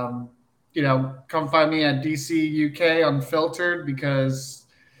 Come find me at DC UK Unfiltered because,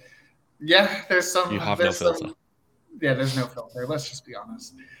 there's some. You have no filter. There's no filter. Let's just be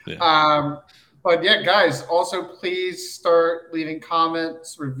honest. Yeah. But guys, also please start leaving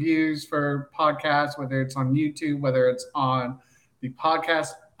comments, reviews for podcasts, whether it's on YouTube, whether it's on the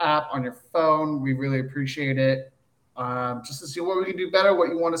podcast app on your phone. We really appreciate it. Just to see what we can do better, what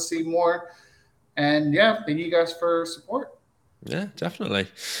you want to see more. And thank you guys for support. Yeah, definitely.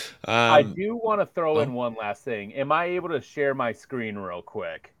 I do want to throw in one last thing. Am I able to share my screen real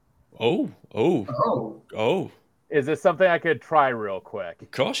quick? Oh. Is this something I could try real quick? Of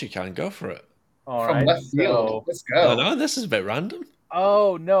course you can. Go for it. All From right. left field. Let's go. Oh, no, this is a bit random.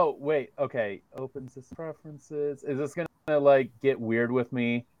 Oh, no. Wait. Okay. Opens this preferences. Is this going to, get weird with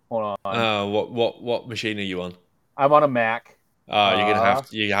me? Hold on. What machine are you on? I'm on a Mac. You're going to have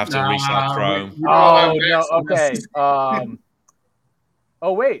to restart Chrome. Oh, no. Okay.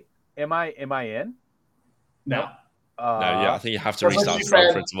 Oh, wait. Am I in? No. I think you have to restart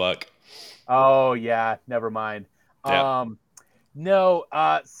Chrome for it to work. Oh, yeah. Never mind. Yeah. No.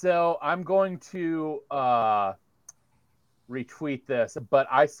 So I'm going to retweet this, but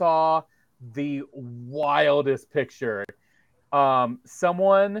I saw the wildest picture.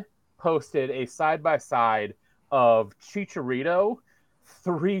 Someone posted a side-by-side of Chicharito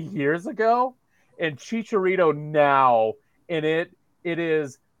 3 years ago and Chicharito now, and it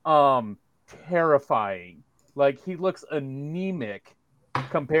is terrifying. Like, he looks anemic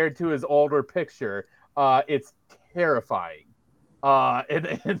compared to his older picture. It's terrifying.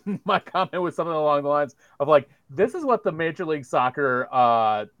 And my comment was something along the lines of this is what the Major League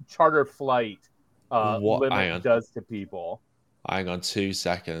Soccer charter flight limit does to people. Hang on 2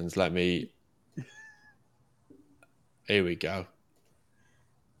 seconds. Let me. Here we go.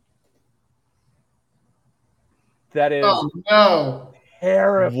 That is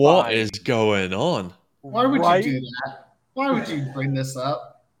terrifying. What is going on? Why would you do that? Why would you bring this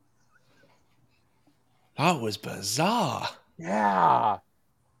up? That was bizarre. Yeah.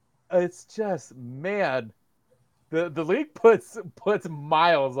 It's just, man, the league puts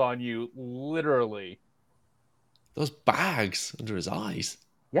miles on you, literally. Those bags under his eyes.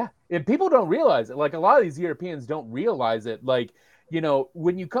 Yeah. And people don't realize it. A lot of these Europeans don't realize it.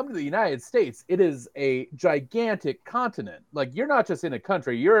 When you come to the United States, it is a gigantic continent. You're not just in a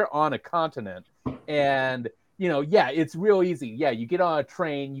country, you're on a continent. And, it's real easy. Yeah, you get on a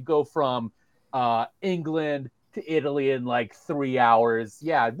train, you go from England to Italy in 3 hours.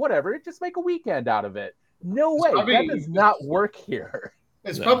 Yeah, whatever. Just make a weekend out of it. No way. That does not work here.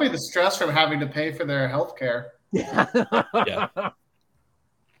 It's probably the stress from having to pay for their health care. Yeah.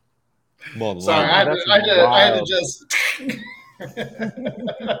 Sorry, I had to just.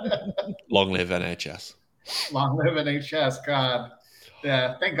 Long live NHS. Long live NHS. God.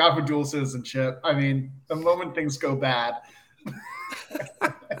 Yeah. Thank God for dual citizenship. I mean, the moment things go bad.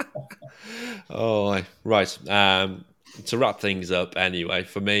 Oh, right. To wrap things up, anyway,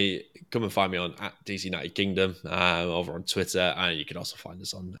 for me, come and find me on @DC United Kingdom over on Twitter, and you can also find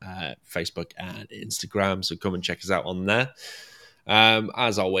us on Facebook and Instagram. So come and check us out on there.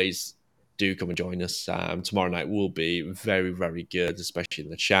 As always, do come and join us. Tomorrow night will be very, very good, especially in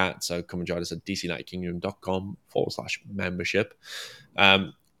the chat. So come and join us at dcunitedkingdom.com/membership.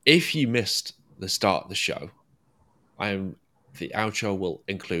 If you missed the start of the show, the outro will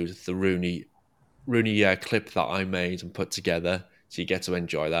include the Rooney clip that I made and put together, so you get to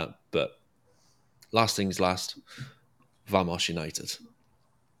enjoy that. But last things last, Vamos United.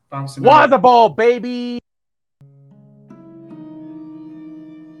 Obviously not. Was a ball, baby.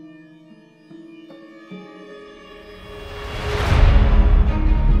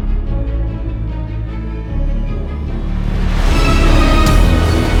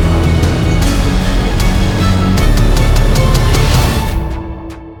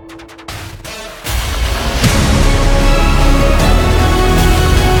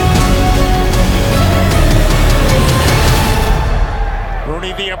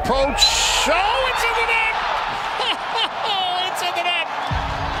 Rooney the approach. Oh, it's in the net. Oh, it's in the net.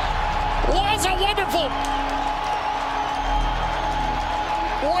 Was a wonderful.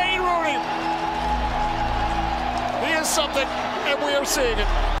 Wayne Rooney. He is something, and we are seeing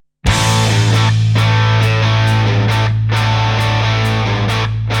it.